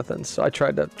campsite or nothing. So I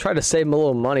tried to save him a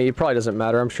little money. It probably doesn't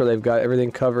matter. I'm sure they've got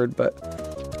everything covered,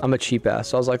 but I'm a cheap ass.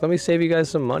 So I was like, let me save you guys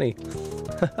some money.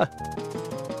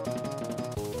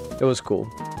 It was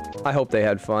cool. I hope they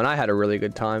had fun. I had a really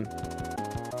good time.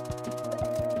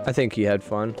 I think he had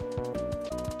fun.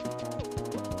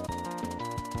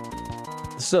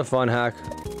 This is a fun hack.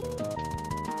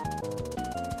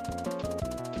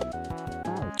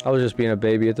 I was just being a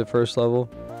baby at the first level.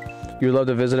 You would love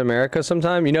to visit America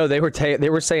sometime? You know, they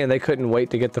were saying they couldn't wait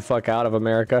to get the fuck out of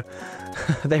America.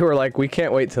 They were like, we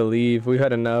can't wait to leave. We've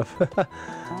had enough.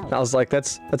 I was like,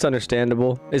 that's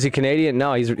understandable. Is he Canadian?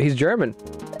 No, he's German.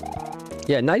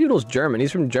 Yeah, Night Doodle's German.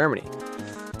 He's from Germany.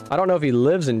 I don't know if he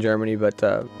lives in Germany, but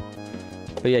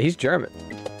yeah, he's German.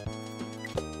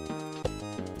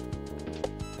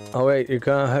 Oh wait, you're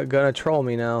gonna troll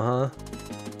me now, huh?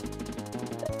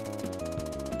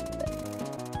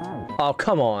 Oh,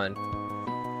 come on.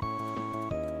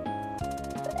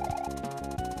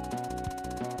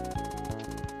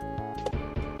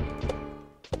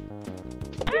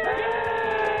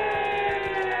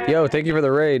 Yo, thank you for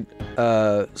the raid.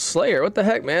 Slayer, what the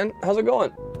heck, man? How's it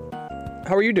going?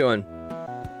 How are you doing?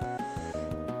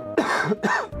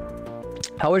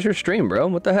 How was your stream, bro?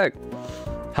 What the heck?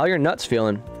 How are your nuts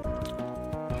feeling?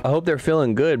 I hope they're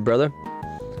feeling good, brother.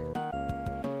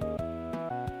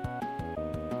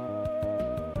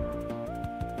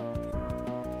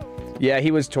 Yeah,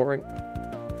 he was touring.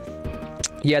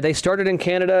 Yeah, they started in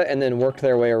Canada and then worked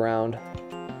their way around.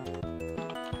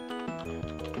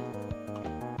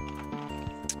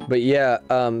 But yeah,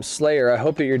 Slayer, I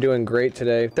hope that you're doing great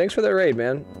today. Thanks for the raid,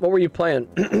 man. What were you playing?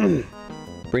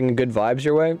 Bringing good vibes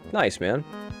your way? Nice, man.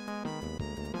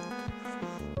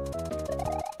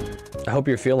 I hope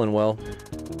you're feeling well.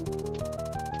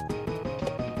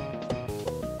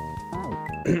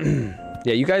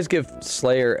 Yeah, you guys give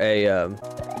Slayer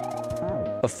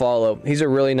a follow. He's a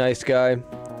really nice guy.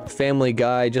 Family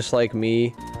guy, just like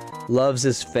me. Loves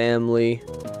his family.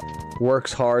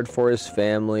 Works hard for his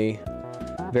family.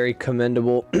 Very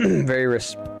commendable, very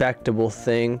respectable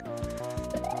thing.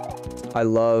 I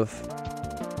love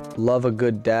a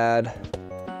good dad.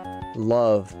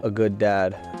 Love a good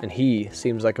dad. And he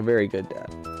seems like a very good dad.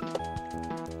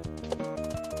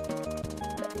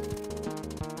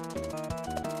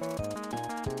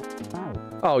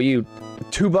 Oh, you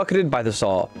two-bucketed by the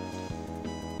saw.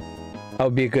 I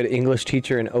would be a good English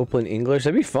teacher in Open English.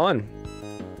 That'd be fun.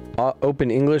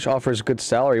 Open English offers good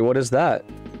salary. What is that?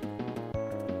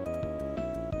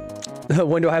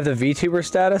 When do I have the VTuber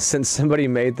status? Since somebody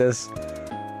made this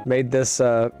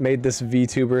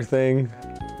VTuber thing.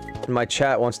 And my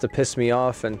chat wants to piss me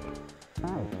off, and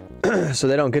so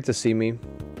they don't get to see me.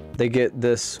 They get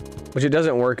this, which it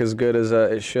doesn't work as good as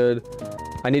it should.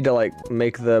 I need to like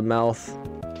make the mouth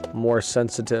more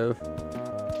sensitive.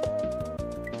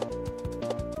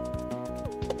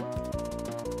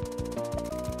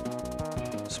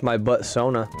 It's my butt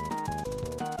Sona.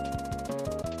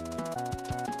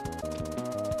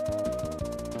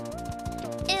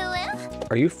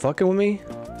 Are you fucking with me?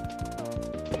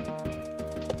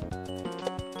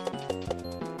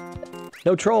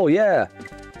 No troll, yeah.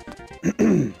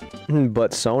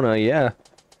 But Sona, yeah.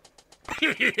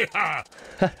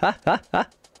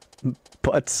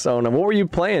 But Sona, what were you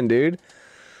playing, dude?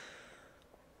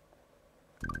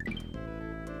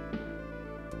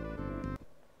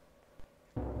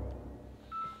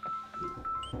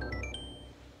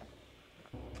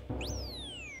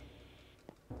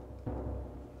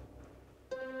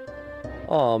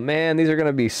 Oh man, these are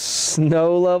gonna be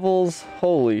snow levels?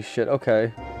 Holy shit,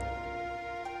 okay.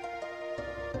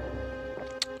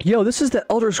 Yo, this is the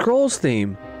Elder Scrolls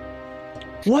theme.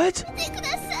 What?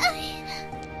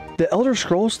 The Elder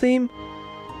Scrolls theme?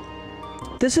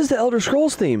 This is the Elder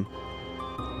Scrolls theme.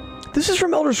 This is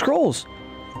from Elder Scrolls.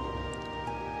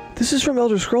 This is from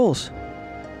Elder Scrolls.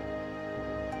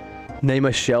 Name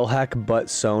a shell hack but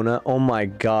Sona. Oh my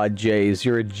god, Jays,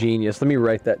 you're a genius. Let me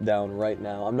write that down right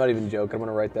now. I'm not even joking. I'm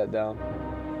gonna write that down.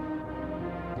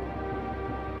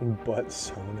 But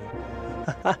Sona.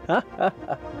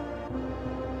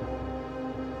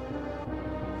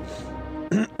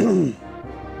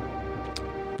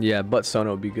 Yeah, but Sona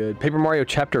would be good. Paper Mario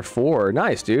Chapter 4.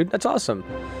 Nice, dude. That's awesome.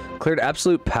 Cleared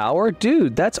absolute power?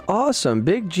 Dude, that's awesome.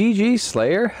 Big GG,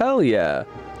 Slayer. Hell yeah.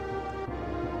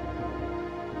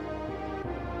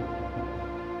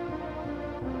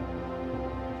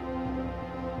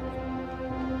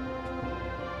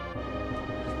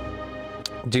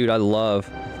 Dude, I love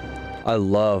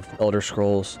Elder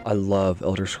Scrolls. I love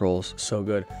Elder Scrolls. So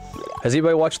good. Has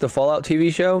anybody watched the Fallout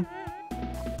TV show?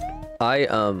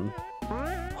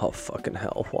 Oh, fucking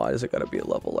hell. Why does it gotta be a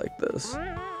level like this?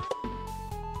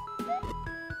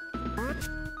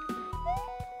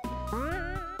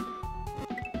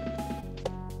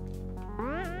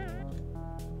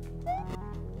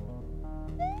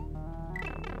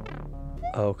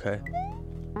 Oh, okay.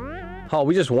 Oh,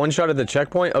 we just one-shotted the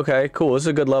checkpoint? Okay, cool. This is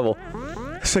a good level.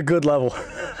 It's a good level.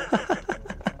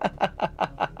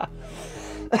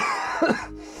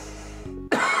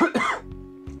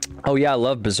 Oh yeah, I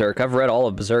love Berserk. I've read all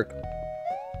of Berserk.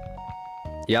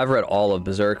 Yeah, I've read all of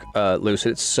Berserk,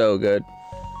 Lucid. It's so good.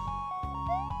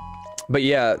 But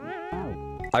yeah,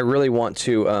 I really want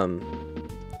to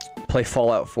play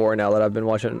Fallout 4 now that I've been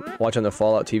watching the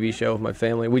Fallout TV show with my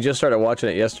family. We just started watching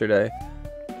it yesterday.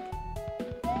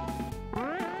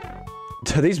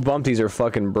 These bumpties are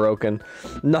fucking broken.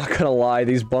 Not gonna lie,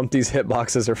 these bumpties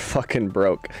hitboxes are fucking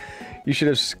broke. You should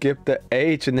have skipped the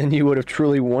H and then you would have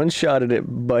truly one-shotted it,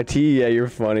 but yeah, you're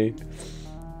funny.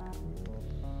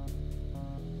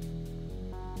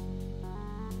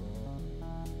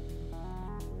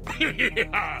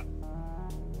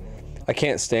 I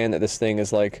can't stand that this thing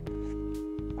is like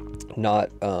not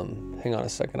hang on a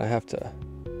second, I have to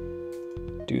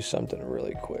do something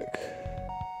really quick.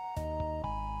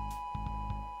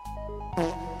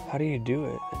 How do you do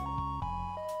it?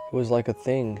 It was like a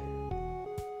thing.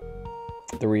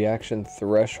 The reaction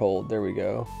threshold, there we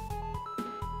go.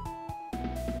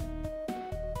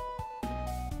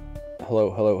 Hello,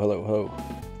 hello, hello, hello.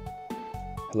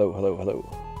 Hello, hello, hello.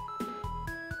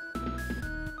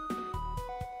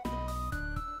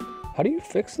 How do you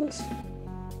fix this?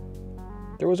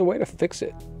 There was a way to fix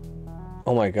it.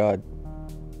 Oh my god.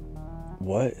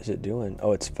 What is it doing?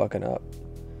 Oh, it's fucking up.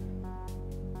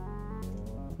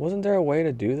 Wasn't there a way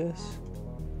to do this?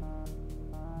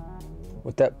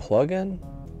 With that plug-in?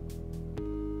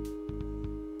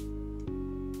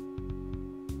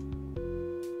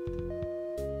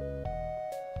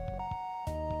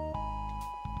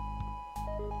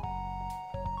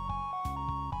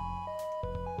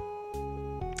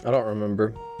 I don't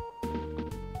remember.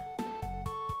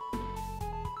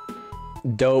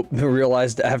 Dope.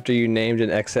 Realized after you named an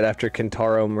exit after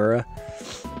Kentaro Mura.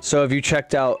 So have you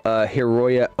checked out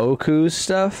Hiroya Oku's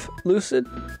stuff, Lucid?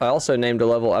 I also named a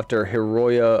level after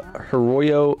Hiroya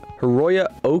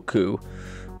Oku,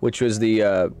 which was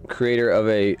the creator of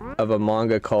a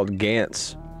manga called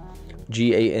Gantz,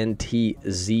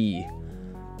 G-A-N-T-Z.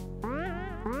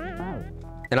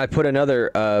 And I put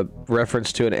another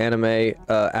reference to an anime,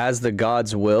 As the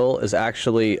Gods Will, is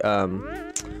actually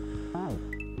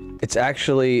it's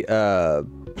actually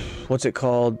what's it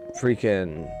called?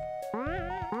 Freaking.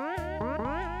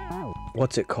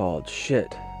 What's it called?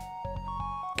 Shit.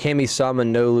 Kami-sama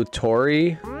no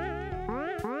Utori?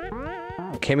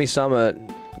 Kami-sama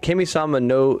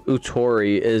no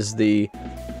Utori is the,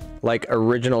 like,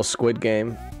 original Squid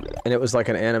Game. And it was like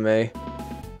an anime.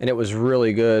 And it was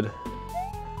really good.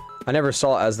 I never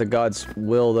saw As the Gods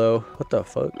Will, though. What the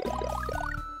fuck?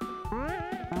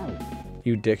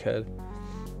 You dickhead.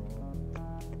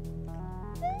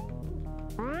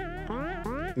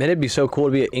 Man, it'd be so cool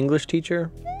to be an English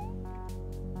teacher.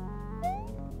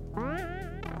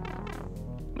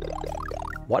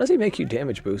 Why does he make you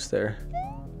damage boost there?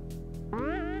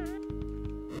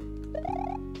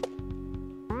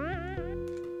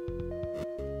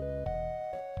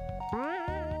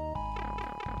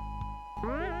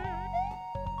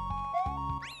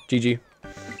 GG.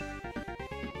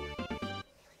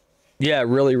 Yeah,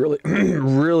 really,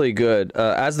 really good.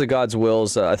 As the Gods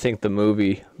Wills, I think the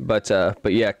movie, but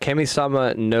yeah,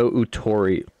 Kami-sama no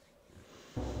Utori.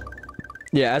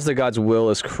 Yeah, As the Gods Will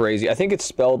is crazy. I think it's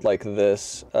spelled like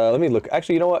this. Let me look.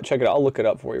 Actually, you know what? Check it out. I'll look it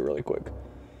up for you really quick.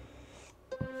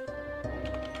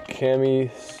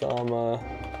 Kami-sama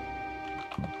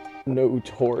no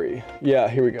Utori. Yeah,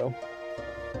 here we go.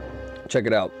 Check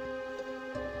it out.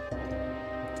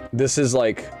 This is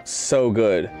like so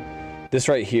good. This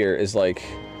right here is like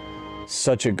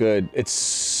such a good. It's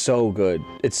so good.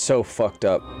 It's so fucked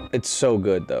up. It's so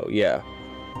good though. Yeah.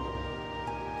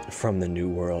 From the New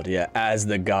World, yeah. As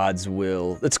the Gods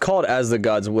Will. It's called As the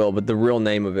Gods Will, but the real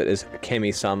name of it is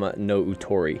Kami-sama no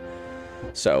Utori.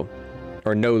 So,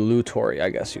 or no Lutori, I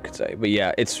guess you could say. But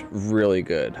yeah, it's really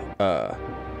good.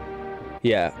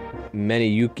 Yeah,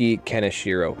 Meniyuki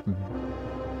Kaneshiro.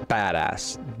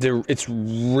 Badass. It's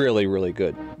really, really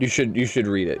good. You should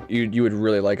read it. You would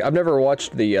really like it. I've never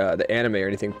watched the anime or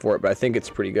anything for it, but I think it's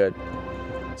pretty good.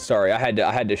 Sorry, I had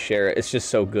to share it. It's just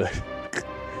so good.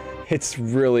 It's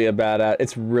really a badass.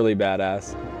 It's really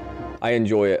badass. I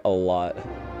enjoy it a lot.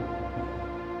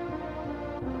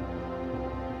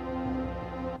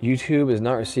 YouTube is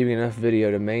not receiving enough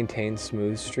video to maintain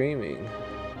smooth streaming.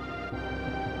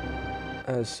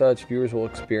 As such, viewers will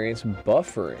experience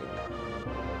buffering.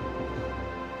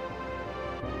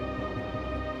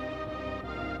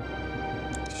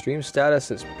 Stream status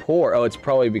is poor. Oh, it's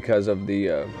probably because of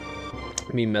the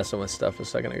Me messing with stuff a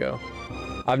second ago.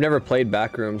 I've never played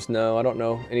Backrooms. No, I don't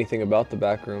know anything about the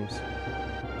Backrooms.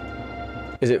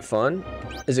 Is it fun?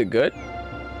 Is it good?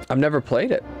 I've never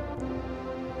played it.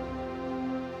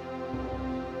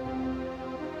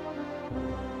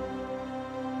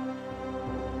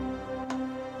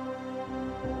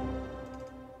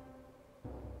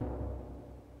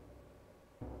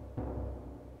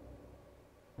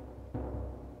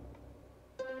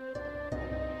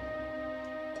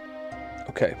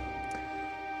 Okay.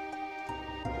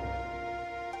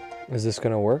 Is this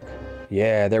gonna work?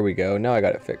 Yeah, there we go. Now I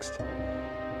got it fixed.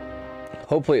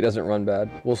 Hopefully it doesn't run bad.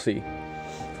 We'll see.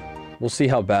 We'll see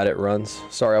how bad it runs.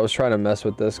 Sorry, I was trying to mess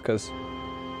with this because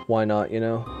why not, you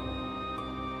know?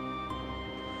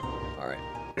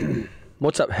 Alright.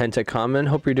 What's up, Hente Common?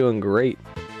 Hope you're doing great.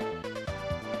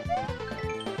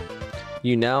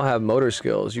 You now have motor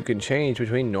skills. You can change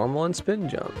between normal and spin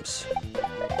jumps.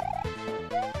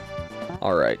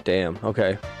 Alright, damn.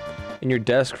 Okay. In your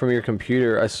desk from your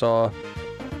computer, I saw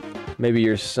maybe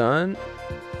your son?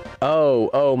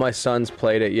 Oh, my son's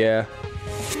played it, yeah.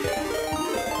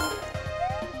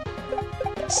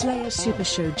 Slayer Super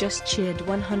Show just cheered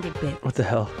 100 bit. What the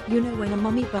hell? You know when a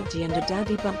mommy Bumpty and a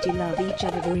daddy Bumpty love each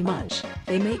other very much,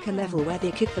 they make a level where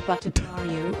they kick the butt of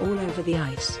Mario all over the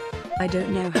ice. I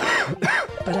don't know how to,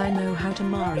 but I know how to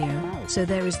Mario, so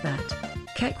there is that.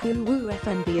 Kekwu Woo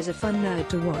FNB is a fun nerd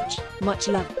to watch. Much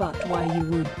love, but why you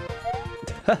would.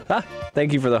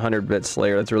 Thank you for the 100-bit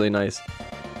Slayer, that's really nice.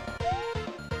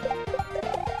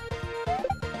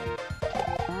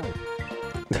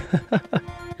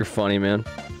 You're funny, man.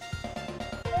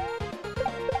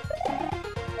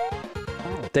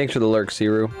 Thanks for the lurk,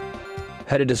 Siru.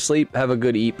 Headed to sleep, have a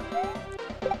good eep.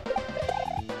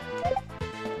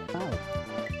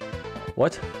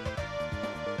 What?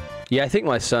 Yeah, I think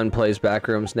my son plays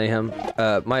Backrooms, Nahum.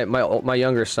 My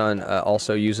younger son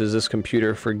also uses this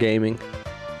computer for gaming.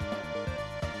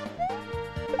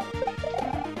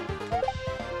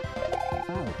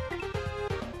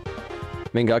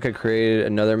 Mangaka created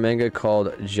another manga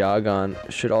called Jagan.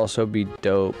 Should also be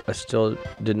dope. I still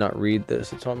did not read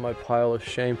this. It's on my pile of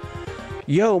shame.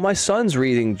 Yo, my son's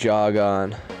reading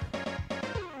Jagan.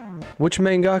 Which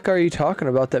mangaka are you talking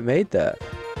about that made that?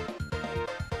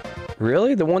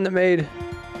 Really? The one that made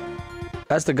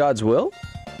As the God's Will?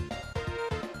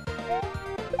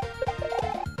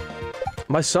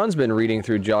 My son's been reading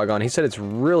through Jagan. He said it's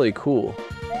really cool.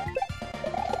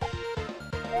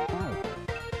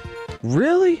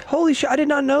 Really? Holy shit, I did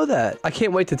not know that. I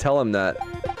can't wait to tell him that.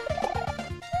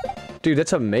 Dude,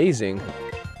 that's amazing.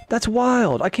 That's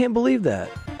wild. I can't believe that.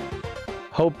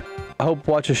 I hope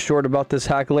watch a short about this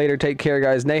hack later. Take care,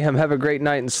 guys. Nahum, have a great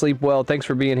night and sleep well. Thanks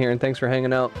for being here and thanks for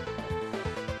hanging out.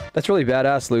 That's really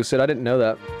badass, Lucid. I didn't know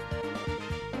that.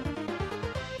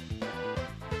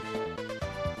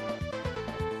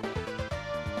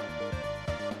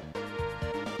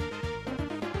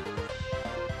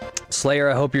 Slayer,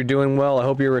 I hope you're doing well. I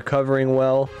hope you're recovering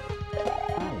well.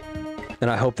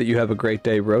 And I hope that you have a great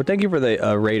day, bro. Thank you for the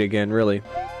raid again, really.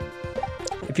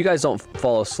 If you guys don't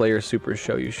follow Slayer Super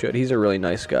Show, you should. He's a really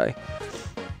nice guy.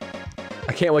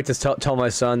 I can't wait to tell my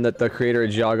son that the creator of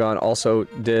Jagan also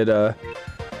did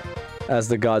As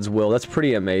the God's Will. That's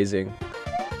pretty amazing.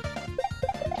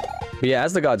 But yeah,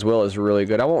 As the God's Will is really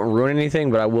good. I won't ruin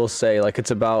anything, but I will say, like, it's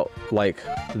about, like,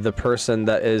 the person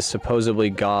that is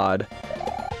supposedly God.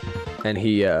 And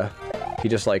he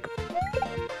just, like,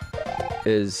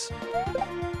 is...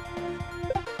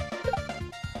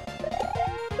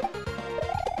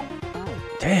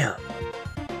 Damn.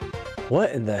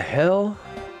 What in the hell?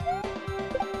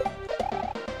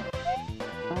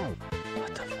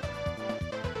 What the fuck?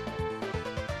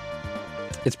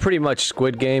 It's pretty much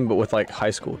Squid Game, but with, like, high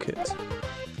school kids.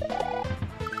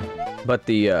 But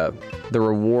the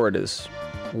reward is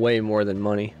way more than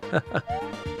money.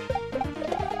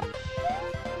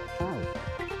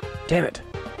 Damn it.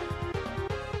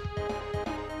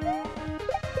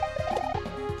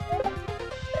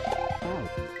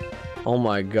 Oh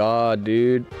my god,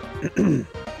 dude.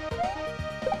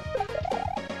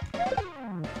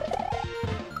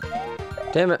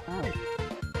 Damn it.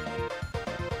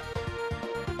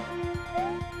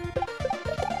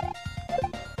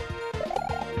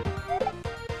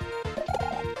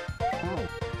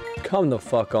 Come the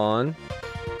fuck on.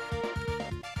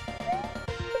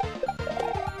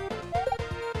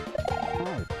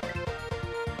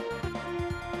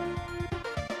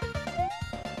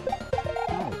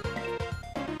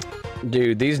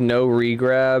 Dude, these no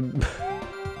regrab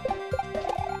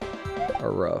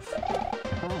are rough.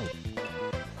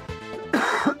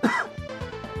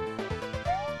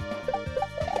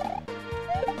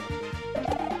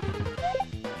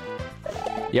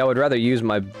 Yeah, I would rather use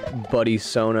my buddy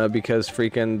Sona because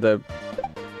freaking the...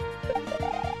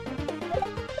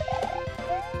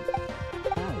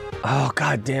 Oh,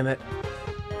 god damn it.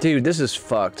 Dude, this is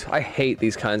fucked. I hate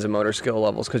these kinds of motor skill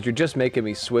levels because you're just making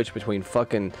me switch between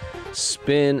fucking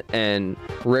spin and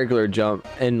regular jump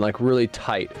and like really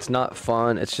tight. It's not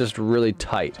fun, it's just really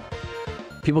tight.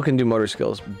 People can do motor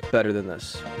skills better than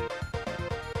this.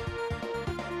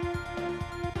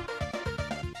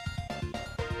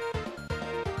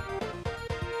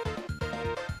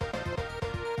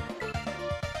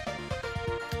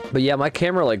 But yeah, my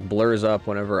camera like blurs up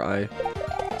whenever I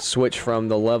switch from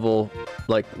the level,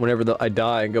 like whenever I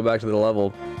die and go back to the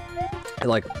level. It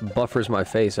like buffers my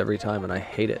face every time and I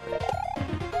hate it.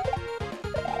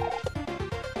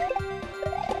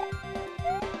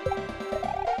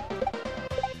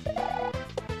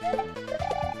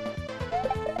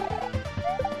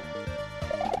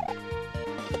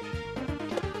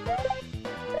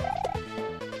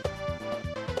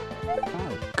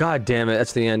 God damn it,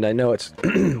 that's the end. I know it's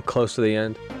close to the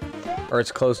end. Or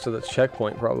it's close to the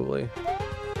checkpoint, probably.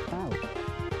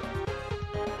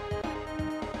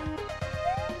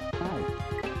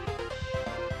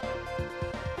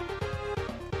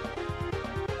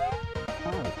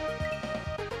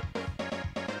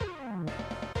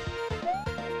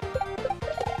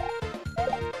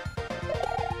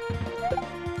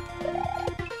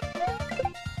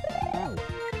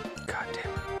 God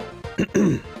damn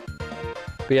it.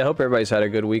 But yeah, I hope everybody's had a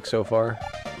good week so far.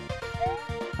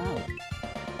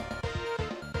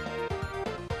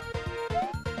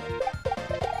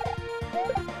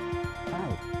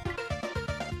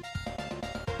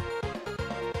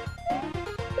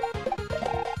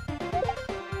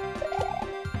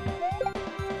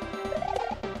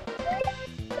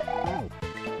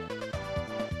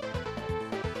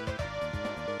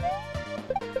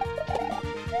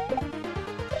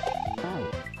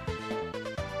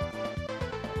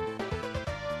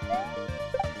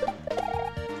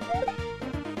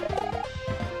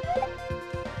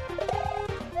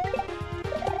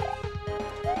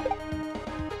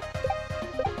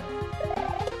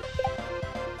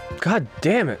 God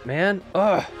damn it, man.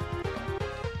 Ugh.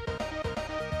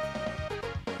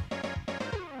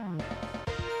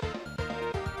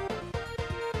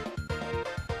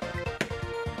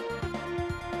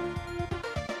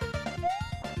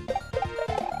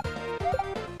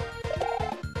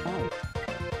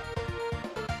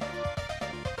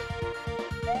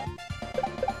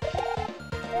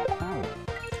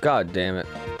 God damn it.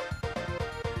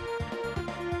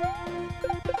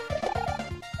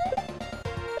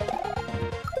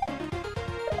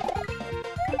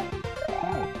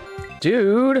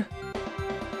 Dude!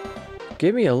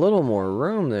 Give me a little more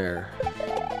room there.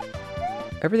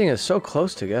 Everything is so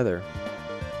close together.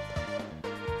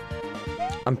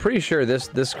 I'm pretty sure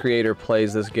this creator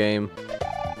plays this game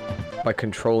by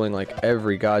controlling like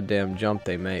every goddamn jump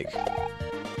they make.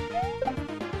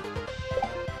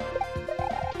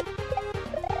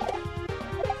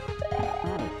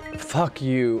 Fuck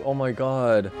you. Oh my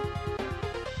god.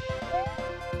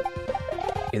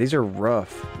 Yeah, these are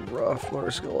rough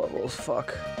motor skill levels.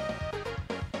 Fuck.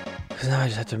 Cause now I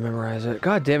just have to memorize it.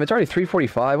 God damn, it's already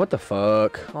 3:45. What the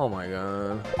fuck? Oh my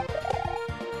god.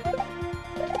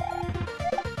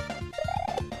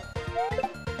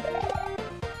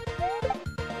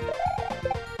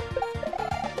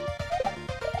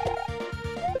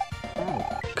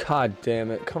 God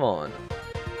damn it. Come on.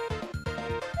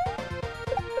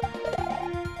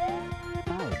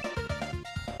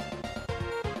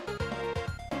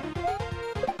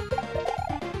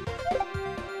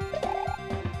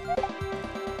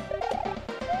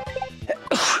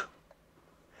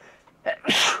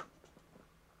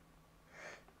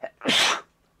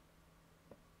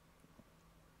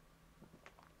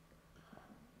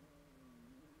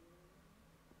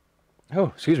 Oh,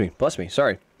 excuse me. Bless me.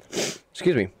 Sorry.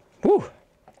 Excuse me. Woo.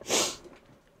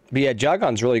 But yeah,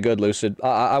 Jogon's really good, Lucid.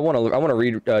 I want to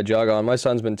read Jogon. My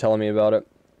son's been telling me about it.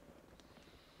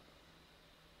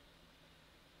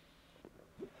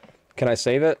 Can I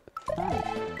save it?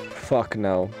 Fuck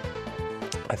no.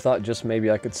 I thought just maybe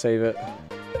I could save it.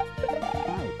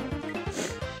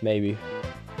 Maybe.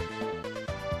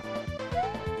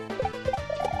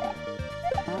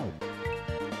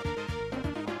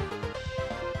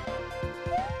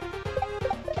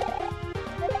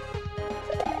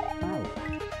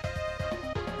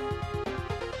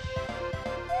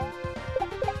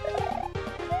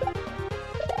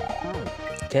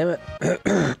 Damn it.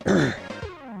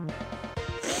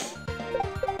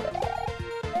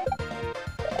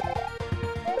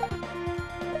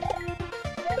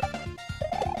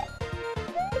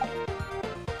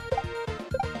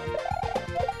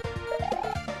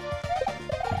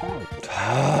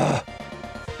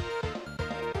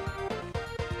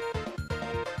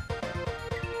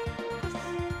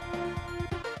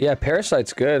 Yeah,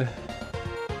 Parasite's good.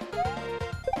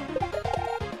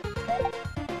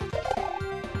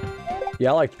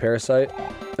 Yeah, I liked Parasite.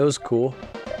 It was cool.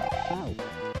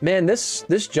 Man, this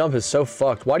jump is so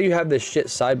fucked. Why do you have this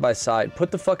shit side by side? Put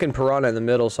the fucking piranha in the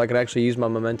middle so I can actually use my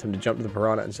momentum to jump to the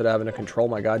piranha instead of having to control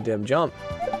my goddamn jump.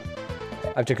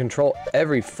 I have to control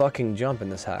every fucking jump in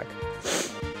this hack.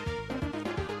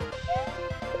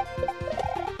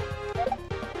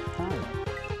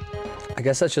 I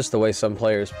guess that's just the way some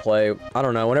players play. I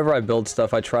don't know. Whenever I build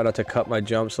stuff, I try not to cut my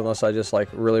jumps unless I just like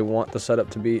really want the setup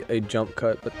to be a jump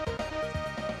cut, but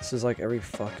this is like every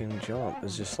fucking jump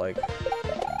is just like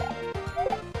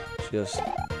just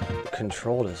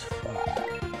controlled as fuck.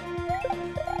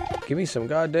 Give me some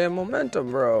goddamn momentum,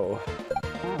 bro.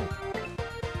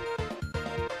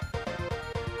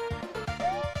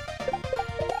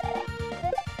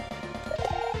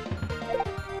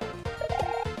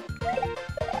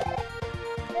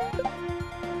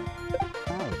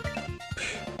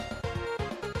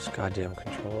 This goddamn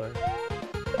controller.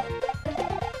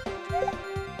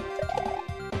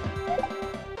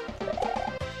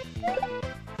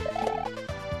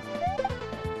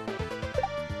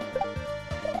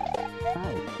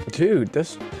 Dude,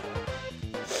 this...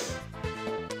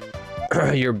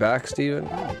 You're back, Steven?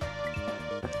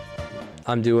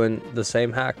 I'm doing the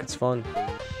same hack. It's fun.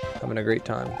 Having a great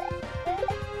time.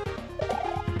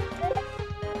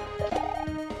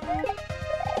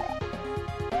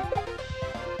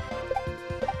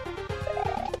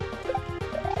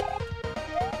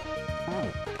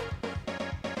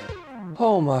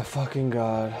 Oh my fucking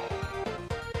god.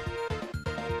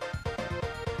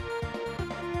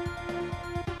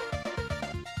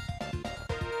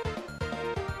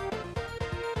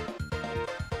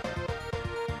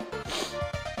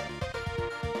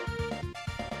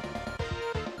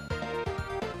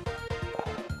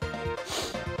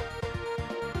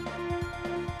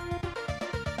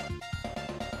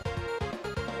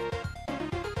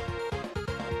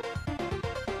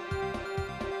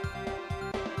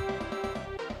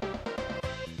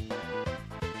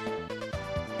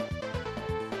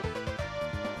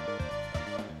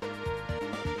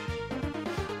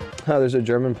 There's a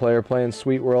German player playing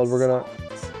Sweet World. We're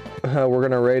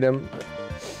gonna raid him.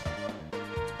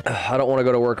 I don't want to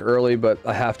go to work early, but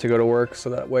I have to go to work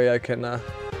so that way I can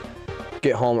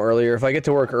get home earlier. If I get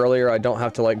to work earlier, I don't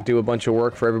have to like do a bunch of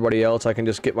work for everybody else. I can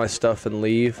just get my stuff and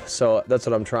leave. So that's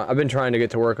what I'm trying. I've been trying to get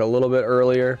to work a little bit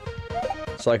earlier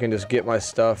so I can just get my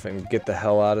stuff and get the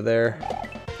hell out of there.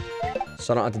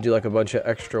 So I don't have to do like a bunch of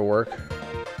extra work.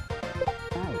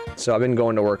 So I've been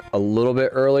going to work a little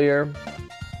bit earlier.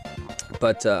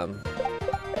 But, yeah,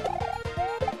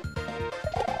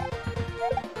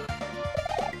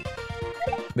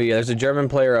 there's a German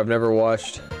player I've never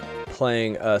watched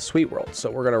playing Sweet World, so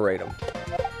we're gonna raid him.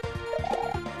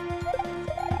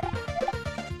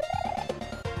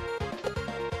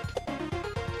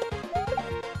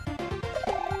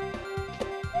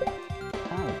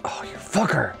 Oh, you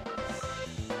fucker!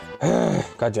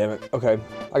 God damn it. Okay,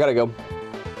 I gotta go.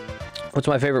 What's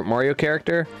my favorite Mario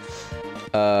character?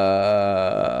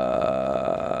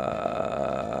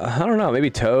 I don't know, maybe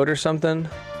Toad or something?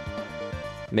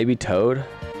 Maybe Toad?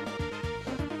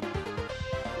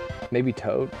 Maybe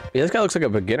Toad? Yeah, this guy looks like a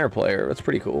beginner player. That's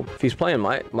pretty cool. If he's playing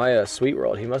my Sweet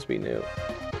World, he must be new.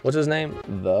 What's his name?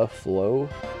 The Flo?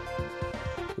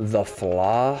 The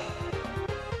Flaw?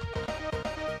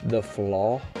 The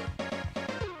Flaw?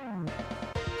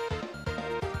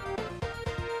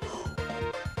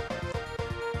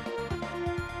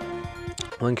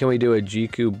 When can we do a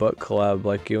GQ butt collab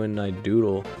like you and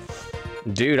Nidoodle?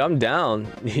 Dude, I'm down.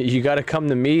 You gotta come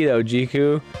to me though,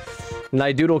 GQ.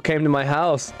 Nidoodle came to my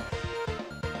house.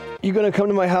 You gonna come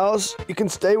to my house? You can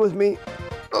stay with me.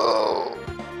 Oh.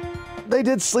 They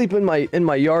did sleep in my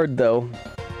yard though.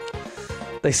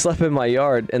 They slept in my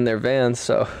yard in their van,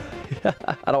 so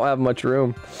I don't have much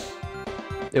room.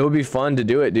 It would be fun to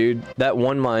do it, dude. That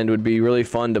One Mind would be really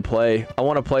fun to play. I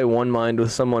want to play One Mind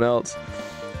with someone else.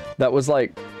 That was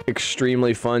like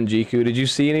extremely fun, GQ. Did you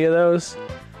see any of those?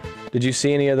 Did you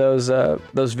see any of those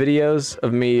videos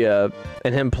of me and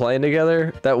him playing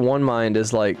together? That One Mind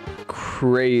is like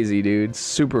crazy, dude.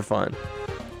 Super fun.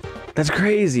 That's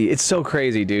crazy. It's so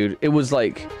crazy, dude. It was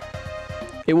like,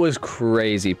 it was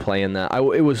crazy playing that.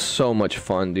 It was so much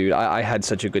fun, dude. I had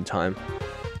such a good time.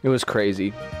 It was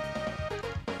crazy.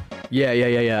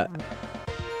 Yeah.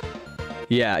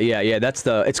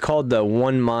 It's called the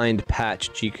One Mind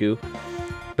patch, GQ.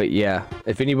 But yeah,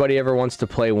 if anybody ever wants to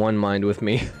play One Mind with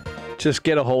me, just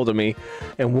get a hold of me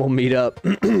and we'll meet up.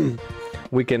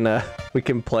 we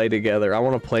can play together. I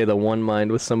want to play the One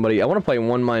Mind with somebody. I want to play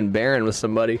One Mind Baron with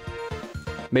somebody.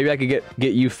 Maybe I could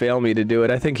get you Fail Me to do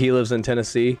it. I think he lives in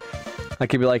Tennessee. I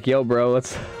could be like, yo, bro,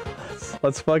 let's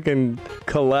fucking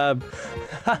collab.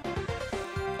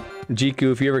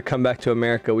 Jiku, if you ever come back to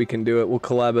America, we can do it. We'll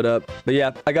collab it up. But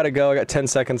yeah, I gotta go. I got 10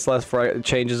 seconds left before it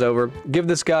changes over. Give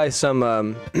this guy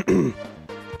some,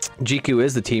 Jiku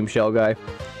is the Team Shell guy.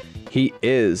 He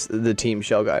is the Team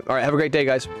Shell guy. All right, have a great day,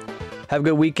 guys. Have a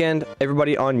good weekend,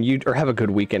 everybody on YouTube. Or have a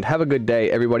good weekend. Have a good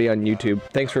day, everybody on YouTube.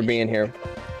 Thanks for being here.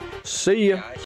 See ya.